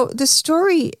 So the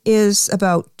story is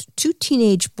about 2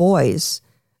 teenage boys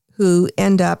who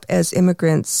end up as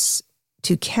immigrants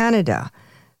to Canada,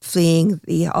 fleeing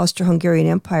the Austro-Hungarian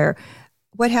Empire.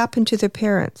 What happened to their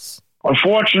parents?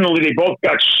 Unfortunately, they both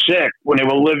got sick when they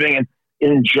were living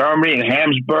in Germany, in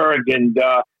Hamburg, and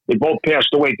they both passed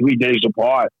away 3 days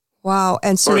apart. Wow.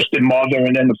 And so first the mother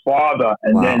and then the father.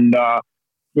 And then,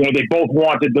 they both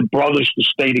wanted the brothers to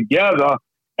stay together.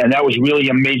 And that was really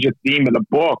a major theme of the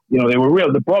book.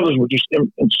 The brothers were just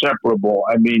inseparable.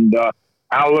 I mean,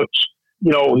 Alex,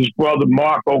 his brother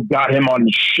Marco got him on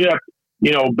the ship.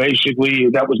 Basically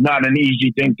that was not an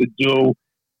easy thing to do.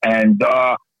 And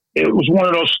it was one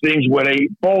of those things where they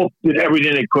both did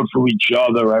everything they could for each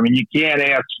other. I mean, you can't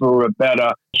ask for a better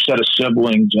set of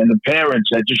siblings. And the parents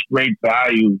had just great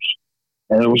values.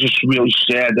 And it was just really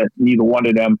sad that neither one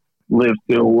of them lived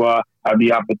to have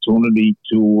the opportunity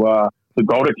to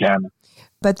go to Canada.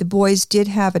 But the boys did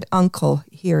have an uncle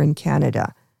here in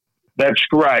Canada. That's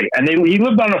right. And he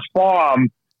lived on a farm,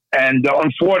 and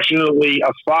unfortunately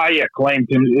a fire claimed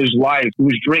his life. He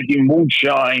was drinking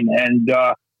moonshine, and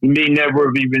he may never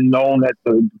have even known that.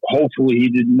 Hopefully he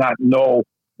did not know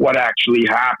what actually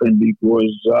happened,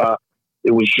 because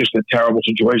it was just a terrible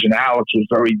situation. Alex was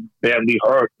very badly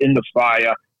hurt in the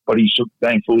fire, but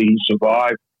thankfully he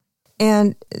survived.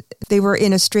 And they were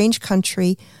in a strange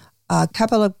country. A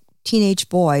couple of teenage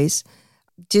boys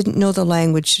didn't know the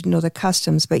language, didn't know the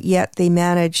customs, but yet they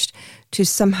managed to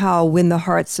somehow win the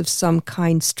hearts of some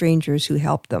kind strangers who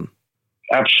helped them.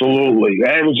 Absolutely.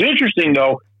 And it was interesting,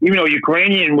 though, even though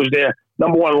Ukrainian was their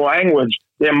number one language,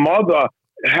 their mother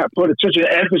put such an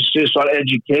emphasis on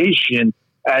education,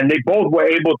 and they both were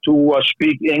able to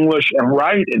speak English and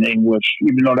write in English,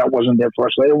 even though that wasn't their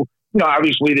first language.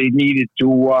 Obviously they needed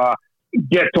to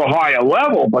get to a higher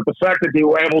level, but the fact that they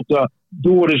were able to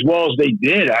do it as well as they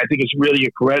did, I think it's really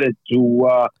a credit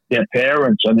to their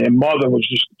parents. And their mother was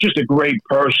just a great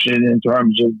person in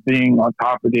terms of being on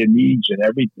top of their needs and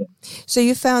everything. So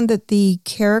you found that the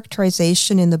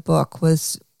characterization in the book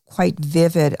was quite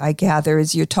vivid, I gather,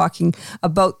 as you're talking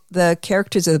about the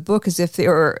characters of the book as if they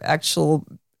were actual,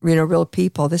 real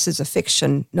people. This is a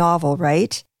fiction novel,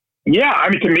 right? Yeah, I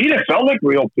mean, to me, they felt like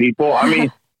real people. I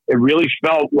mean, it really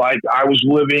felt like I was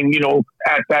living,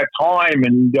 at that time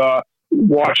and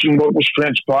watching what was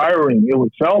transpiring.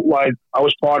 It felt like I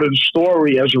was part of the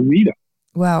story as a reader.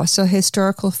 Wow. So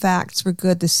historical facts were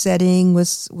good. The setting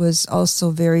was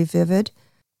also very vivid.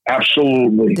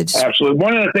 Absolutely. Absolutely.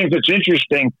 One of the things that's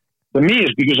interesting to me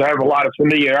is because I have a lot of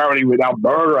familiarity with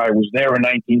Alberta. I was there in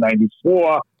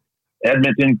 1994,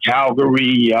 Edmonton,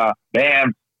 Calgary,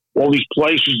 Banff, all these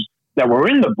places that were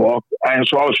in the book. And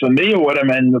so I was familiar with them.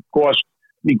 And of course,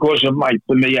 because of my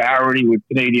familiarity with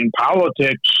Canadian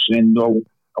politics and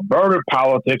Alberta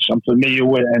politics, I'm familiar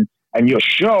with, and your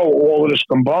show, all of this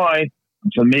combined,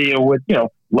 I'm familiar with,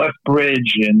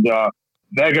 Lethbridge and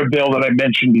Vegreville that I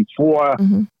mentioned before.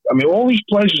 Mm-hmm. I mean, all these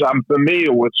places I'm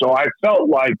familiar with. So I felt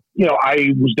like,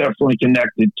 I was definitely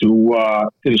connected to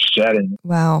the setting.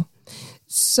 Wow.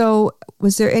 So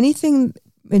was there anything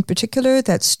in particular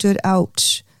that stood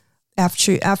out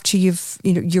after you've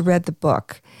you read the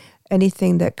book?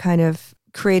 Anything that kind of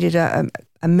created a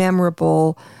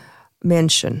memorable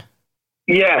mention?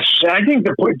 Yes, and I think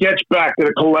it gets back to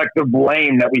the collective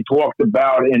blame that we talked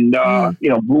about in,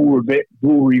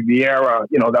 Blue Riviera,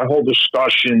 that whole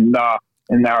discussion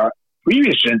in our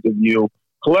previous interview.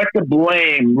 Collective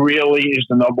blame really is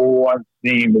the number one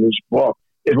theme of this book.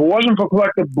 If it wasn't for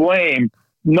collective blame,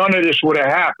 none of this would have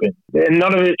happened, and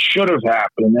none of it should have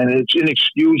happened, and it's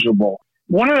inexcusable.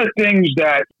 One of the things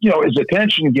that, is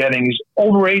attention-getting is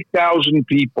over 8,000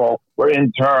 people were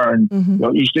interned.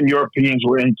 Mm-hmm. Eastern Europeans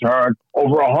were interned.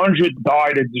 Over 100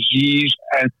 died of disease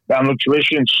and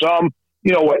malnutrition. Some,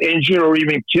 were injured or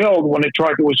even killed when they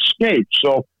tried to escape.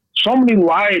 So many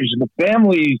lives and the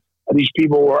families of these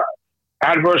people were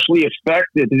adversely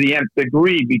affected to the nth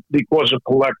degree because of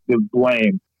collective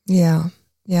blame. Yeah.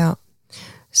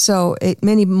 So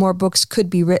many more books could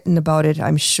be written about it,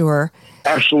 I'm sure.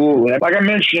 Absolutely. Like I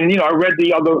mentioned, I read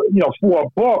the other,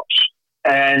 4 books,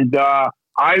 and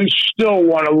I still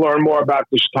want to learn more about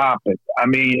this topic. I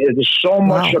mean, there's so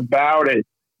much about it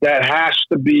that has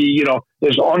to be,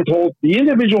 there's untold, the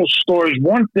individual stories.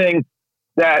 One thing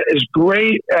that is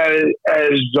great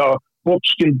as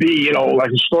books can be,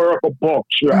 like historical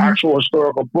books, actual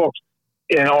historical books,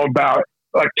 about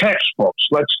like textbooks.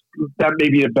 That may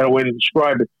be a better way to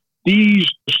describe it. These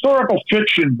historical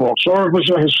fiction books, or if it was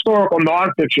a historical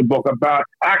nonfiction book about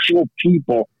actual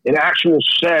people in actual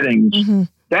settings,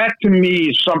 that to me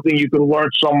is something you can learn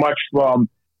so much from,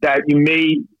 that you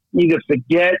may either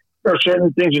forget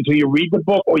certain things until you read the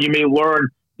book, or you may learn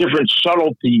different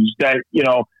subtleties that,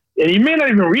 and you may not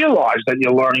even realize that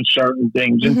you're learning certain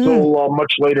things until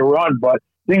much later on, but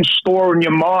things store in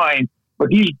your mind. But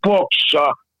these books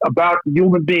about the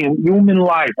human being, human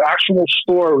life, actual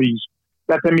stories,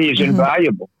 that to me is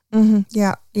invaluable.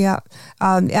 Yeah.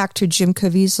 Actor Jim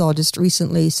Caviezel just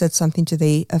recently said something to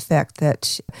the effect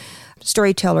that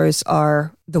storytellers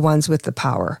are the ones with the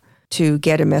power to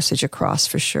get a message across,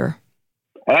 for sure.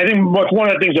 And I think one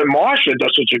of the things that Marsha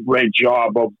does such a great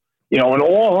job of, in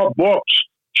all her books,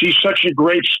 she's such a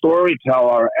great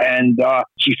storyteller, and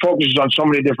she focuses on so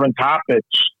many different topics.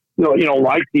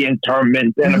 Like the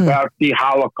internment and about the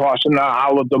Holocaust and the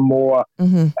Holodomor.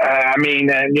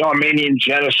 Armenian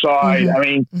genocide. I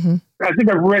mean, I think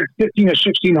I've read 15 or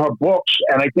 16 of her books,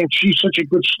 and I think she's such a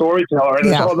good storyteller. And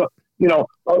there's other,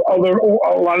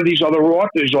 a lot of these other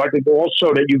authors, I think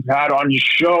also that you've had on your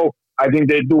show, I think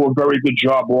they do a very good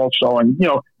job also. And,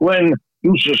 Glenn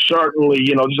Husser certainly,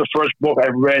 this is the first book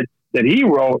I've read that he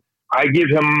wrote. I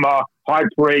give him high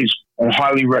praise and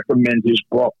highly recommend his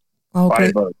book.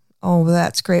 Okay. Oh,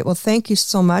 that's great. Well, thank you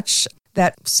so much.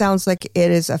 That sounds like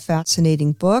it is a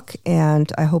fascinating book,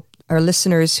 and I hope our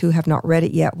listeners who have not read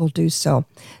it yet will do so.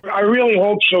 I really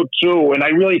hope so, too, and I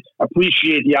really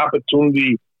appreciate the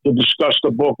opportunity to discuss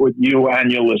the book with you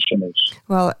and your listeners.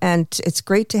 Well, and it's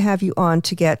great to have you on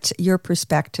to get your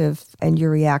perspective and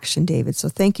your reaction, David. So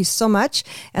thank you so much,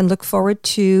 and look forward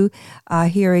to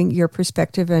hearing your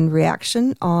perspective and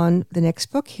reaction on the next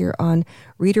book here on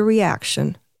Reader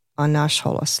Reaction on Nash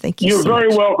Holos. Thank you You're so very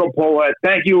much. welcome, Paulette.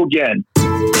 Thank you again.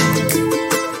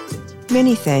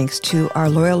 Many thanks to our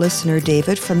loyal listener,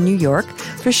 David from New York,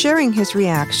 for sharing his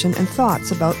reaction and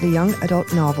thoughts about the young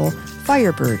adult novel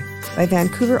Firebird by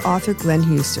Vancouver author Glenn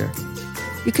Husser.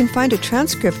 You can find a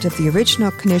transcript of the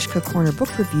original Kanishka Corner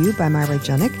book review by Myra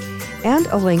Junick and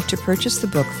a link to purchase the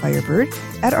book Firebird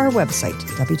at our website,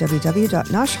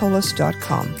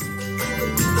 www.nashholos.com.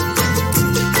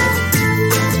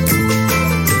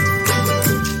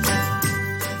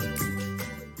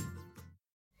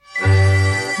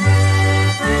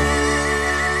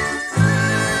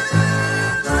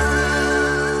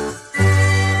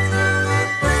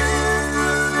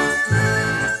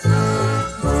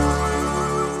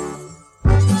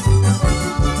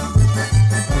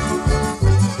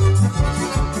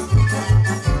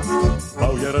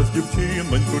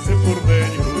 Дівчиноньку чи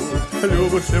пурненьку,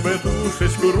 любу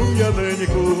шебетушечку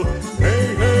рум'яненьку.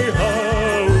 Гей, гей,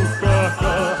 гау,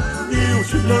 ха-ха,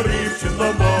 дівчина, рівчина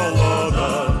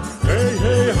молода. Гей,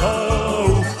 гей,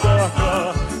 гау,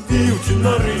 ха-ха,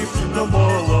 дівчина, рівчина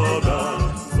молода.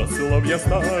 Засилав я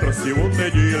старості у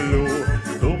неділю,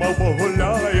 думав,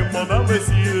 погуляємо на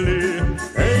весіллі.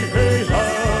 Гей, гей,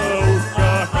 гау,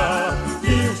 ха-ха,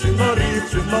 дівчина,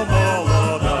 рівчина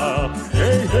молода.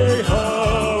 Гей, гей,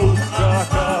 гау,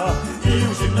 ха-ха,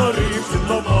 дівчина,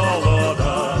 рівчина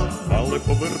молода. Мали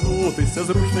повернутися з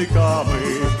рушниками,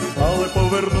 але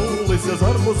повернулися з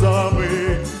гарбузами.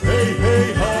 Гей,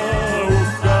 гей, гау,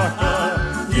 ха-ха,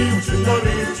 дівчина,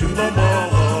 рівчина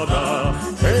молода.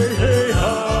 Гей, гей,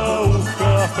 гау,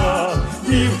 ха-ха,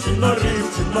 дівчина,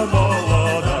 рівчина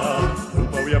молода.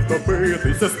 Думав я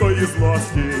втопитися з тої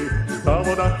злості, та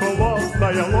вода холодна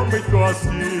гуляє, ломить кості.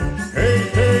 Гей,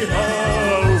 гей,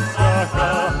 гау,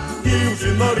 ха-ха,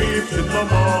 дівчина, рівчина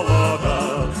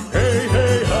молода. Гей,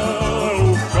 гей,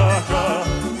 гау, ха-ха,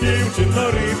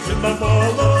 дівчина, рівчина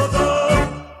молода.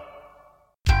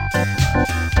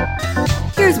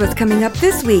 Here's what's coming up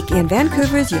this week in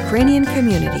Vancouver's Ukrainian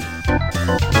community.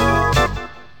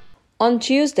 On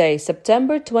Tuesday,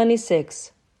 September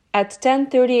 26, at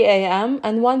 10:30 a.m.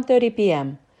 and 1:30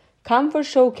 p.m., come for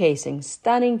showcasing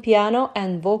stunning piano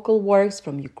and vocal works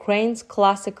from Ukraine's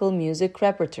classical music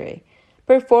repertory,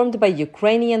 performed by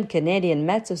Ukrainian-Canadian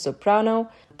mezzo-soprano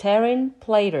Taryn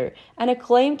Plater and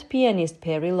acclaimed pianist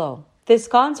Perry Lowe. This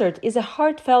concert is a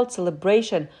heartfelt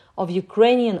celebration of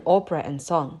Ukrainian opera and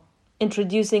song,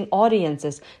 introducing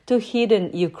audiences to hidden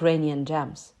Ukrainian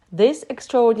gems. This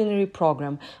extraordinary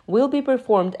program will be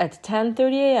performed at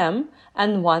 10:30 a.m.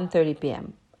 and 1:30 p.m.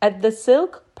 at the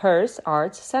Silk Purse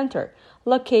Arts Center,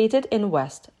 located in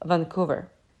West Vancouver.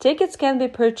 Tickets can be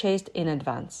purchased in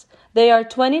advance. They are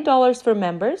 $20 for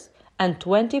members and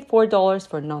 $24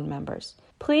 for non-members.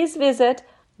 Please visit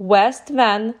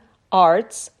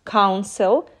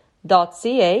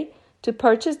westvanartscouncil.ca to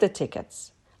purchase the tickets.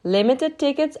 Limited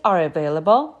tickets are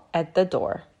available at the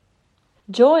door.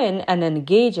 Join an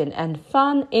engaging and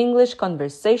fun English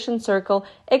conversation circle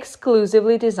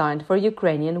exclusively designed for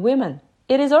Ukrainian women.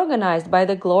 It is organized by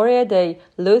the Gloria Dei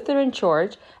Lutheran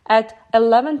Church at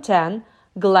 1110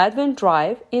 Gladwin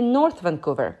Drive in North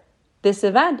Vancouver. This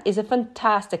event is a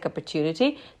fantastic opportunity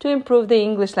to improve the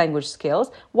English language skills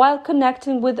while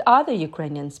connecting with other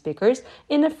Ukrainian speakers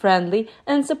in a friendly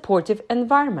and supportive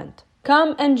environment.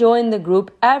 Come and join the group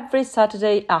every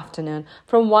Saturday afternoon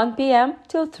from 1 p.m.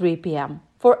 till 3 p.m.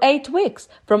 for 8 weeks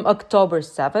from October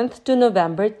 7th to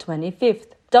November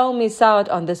 25th. Don't miss out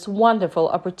on this wonderful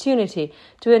opportunity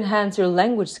to enhance your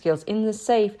language skills in a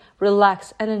safe,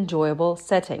 relaxed and enjoyable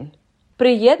setting.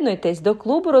 Приєднуйтесь до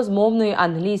клубу розмовної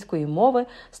англійської мови,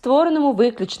 створеному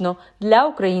виключно для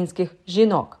українських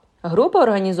жінок. Група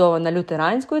організована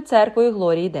Лютеранською церквою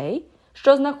Глорії Дей,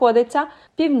 що знаходиться в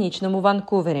північному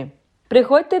Ванкувері.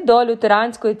 Приходьте до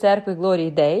Лютеранської церкви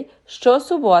Глорії Дей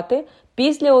щосуботи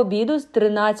після обіду з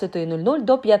 13:00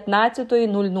 до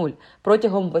 15:00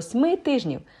 протягом 8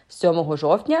 тижнів з 7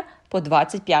 жовтня по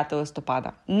 25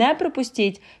 листопада. Не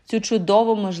пропустіть цю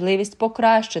чудову можливість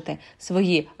покращити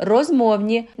свої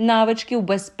розмовні навички в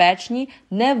безпечній,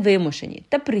 невимушеній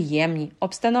та приємній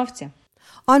обстановці.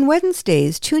 On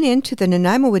Wednesdays, tune in to the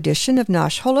Nanaimo edition of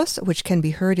Nash Holos, which can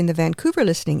be heard in the Vancouver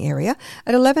listening area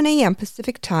at 11 a.m.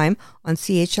 Pacific Time on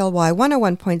CHLY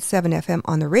 101.7 FM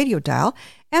on the radio dial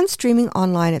and streaming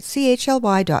online at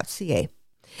chly.ca.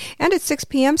 And at 6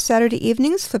 p.m. Saturday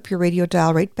evenings, flip your radio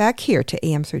dial right back here to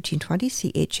AM 1320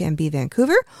 CHMB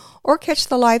Vancouver or catch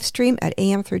the live stream at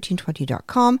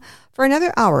am1320.com for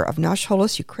another hour of Nash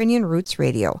Holos Ukrainian Roots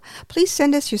Radio. Please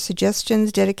send us your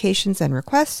suggestions, dedications, and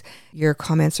requests. Your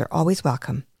comments are always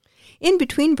welcome. In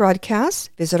between broadcasts,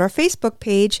 visit our Facebook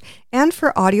page, and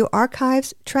for audio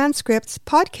archives, transcripts,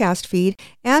 podcast feed,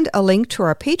 and a link to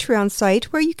our Patreon site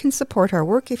where you can support our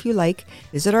work if you like,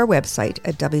 visit our website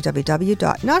at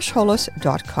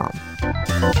www.nashholos.com.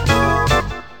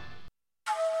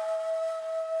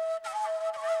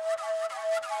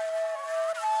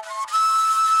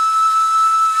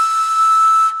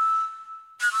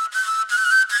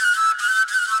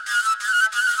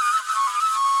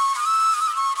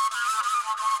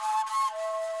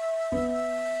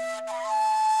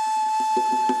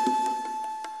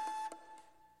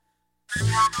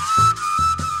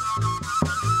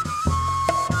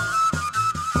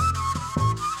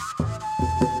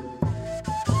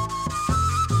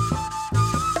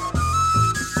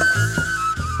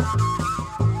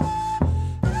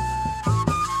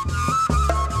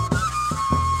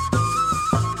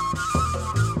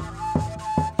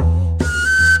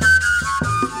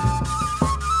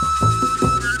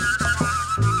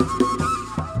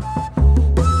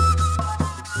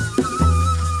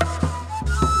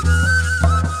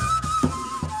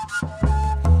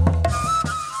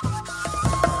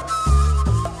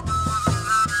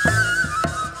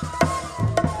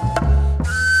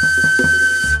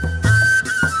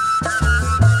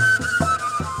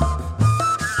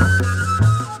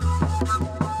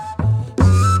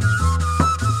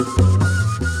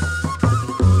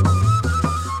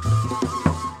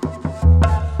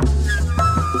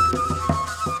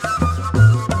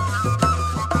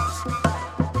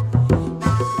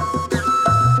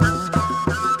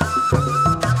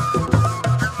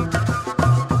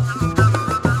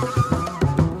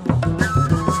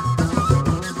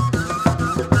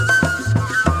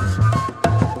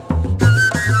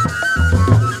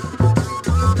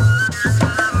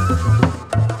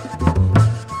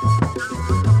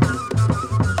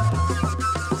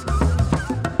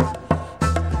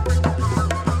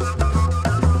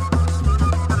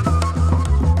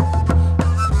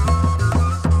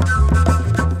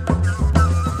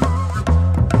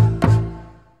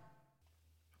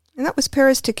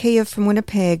 Paris Takeyev from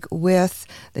Winnipeg with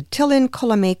the Tillin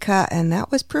Kolameka, and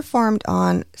that was performed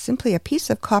on simply a piece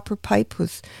of copper pipe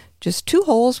with just 2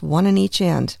 holes, one on each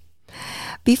end.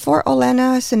 Before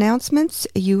Olena's announcements,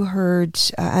 you heard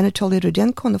Anatoly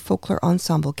Rudenko and the Folklore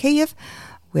Ensemble Kyiv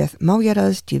with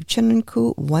Moyara's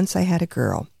Divchenenku, Once I Had a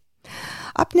Girl.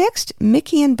 Up next,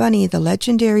 Mickey and Bunny, the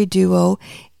legendary duo,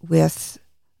 with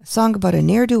a song about a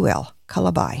ne'er-do-well,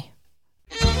 Kalabai.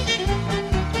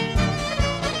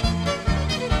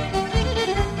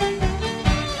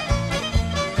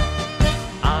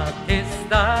 A ty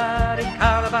stary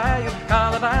Kalabaju,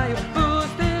 Kalabaju,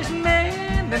 pustиш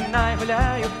мене,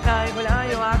 най-гуляю,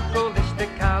 а коли ж ти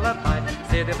Калабай,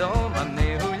 сиди дома,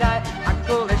 не гуляй, а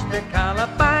коли ж ти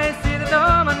Калабай, сиди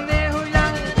дома, не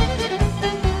гуляй.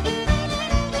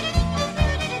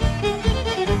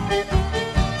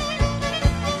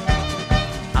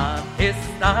 А ти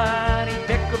старий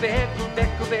беку, беку,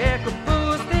 беку, беку,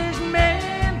 пустиш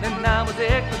мене на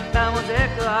музику,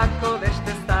 а коли ж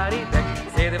ти старий бек,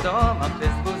 сиди вдома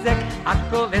без музик, а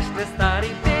коли ж ти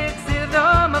старий бек, сиди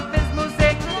вдома без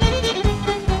музик.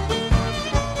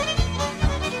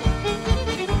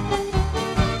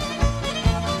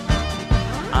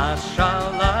 А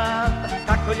шалата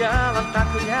так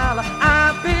гуляла,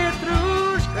 а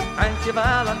Петрушка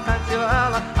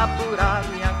танцевала, а бурак,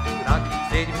 як дурак,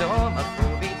 сидів вдома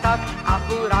собі так, а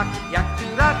бурак, як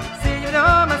дурак, сидів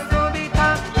вдома собі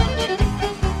так.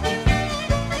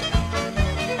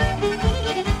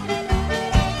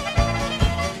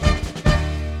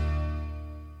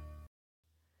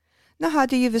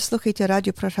 Нагадую, ви слухаєте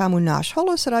радіопрограму «Наш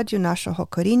Холос», радіо нашого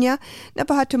коріння на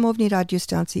багатомовній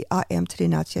радіостанції АМ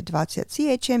 1320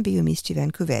 CHMB у місті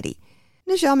Ванкувері.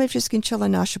 На жаль, ми вже скінчили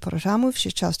нашу програму,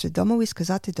 вже час додому і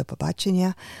сказати до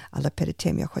побачення, але перед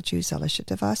тим я хочу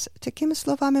залишити вас такими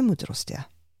словами мудрості.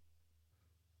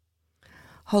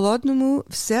 Голодному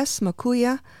все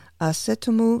смакує, а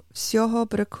ситому всього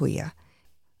бракує.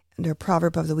 And our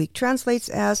proverb of the week translates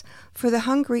as, for the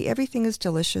hungry, everything is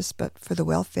delicious, but for the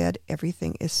well-fed,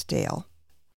 everything is stale.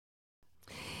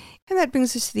 And that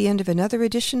brings us to the end of another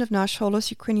edition of Nash Holos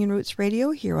Ukrainian Roots Radio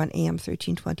here on AM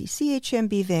 1320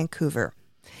 CHMB Vancouver.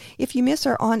 If you miss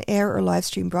our on-air or live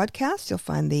stream broadcasts, you'll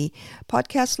find the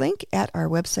podcast link at our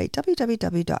website,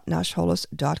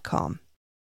 www.nashholos.com.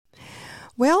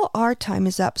 Well, our time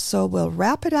is up, so we'll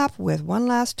wrap it up with one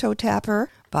last toe tapper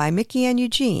by Mickey and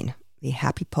Eugene, the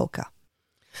Happy Polka.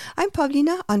 I'm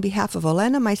Pavlina. On behalf of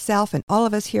Olena, myself, and all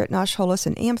of us here at Nash Holos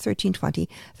and AM 1320,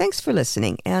 thanks for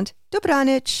listening, and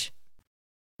Dobranich!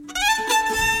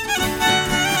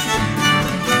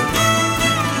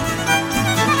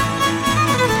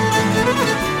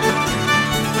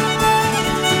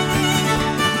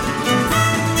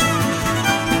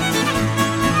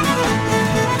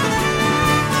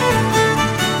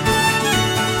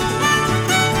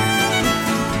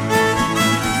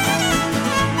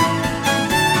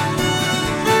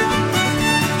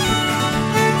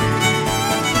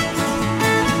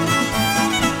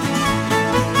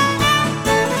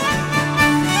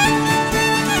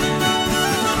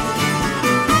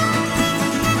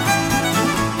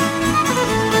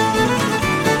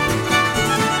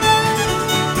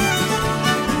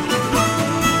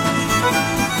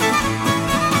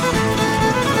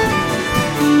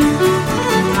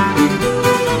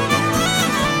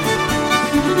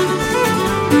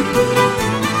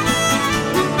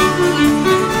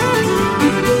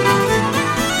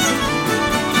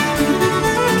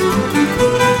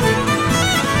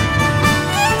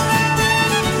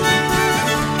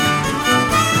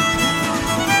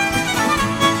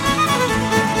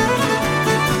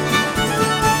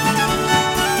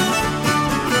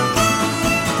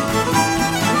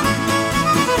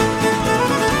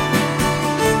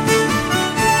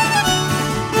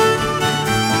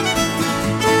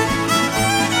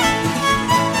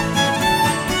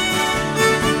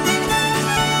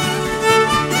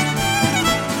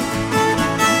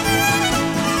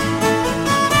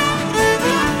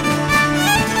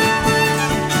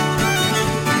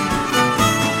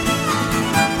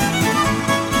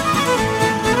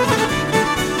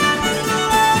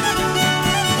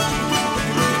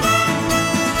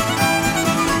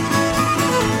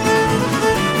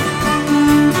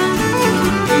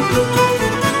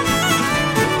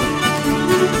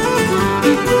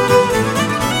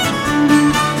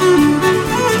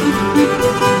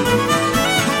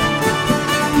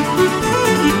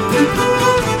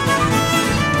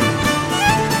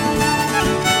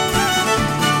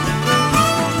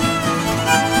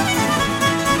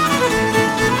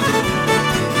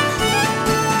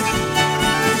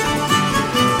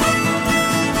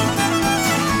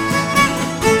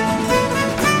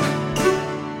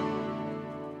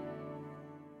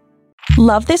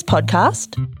 Love this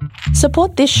podcast?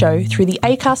 Support this show through the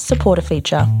Acast supporter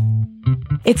feature.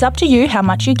 It's up to you how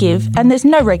much you give, and there's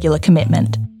no regular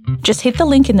commitment. Just hit the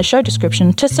link in the show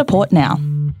description to support now.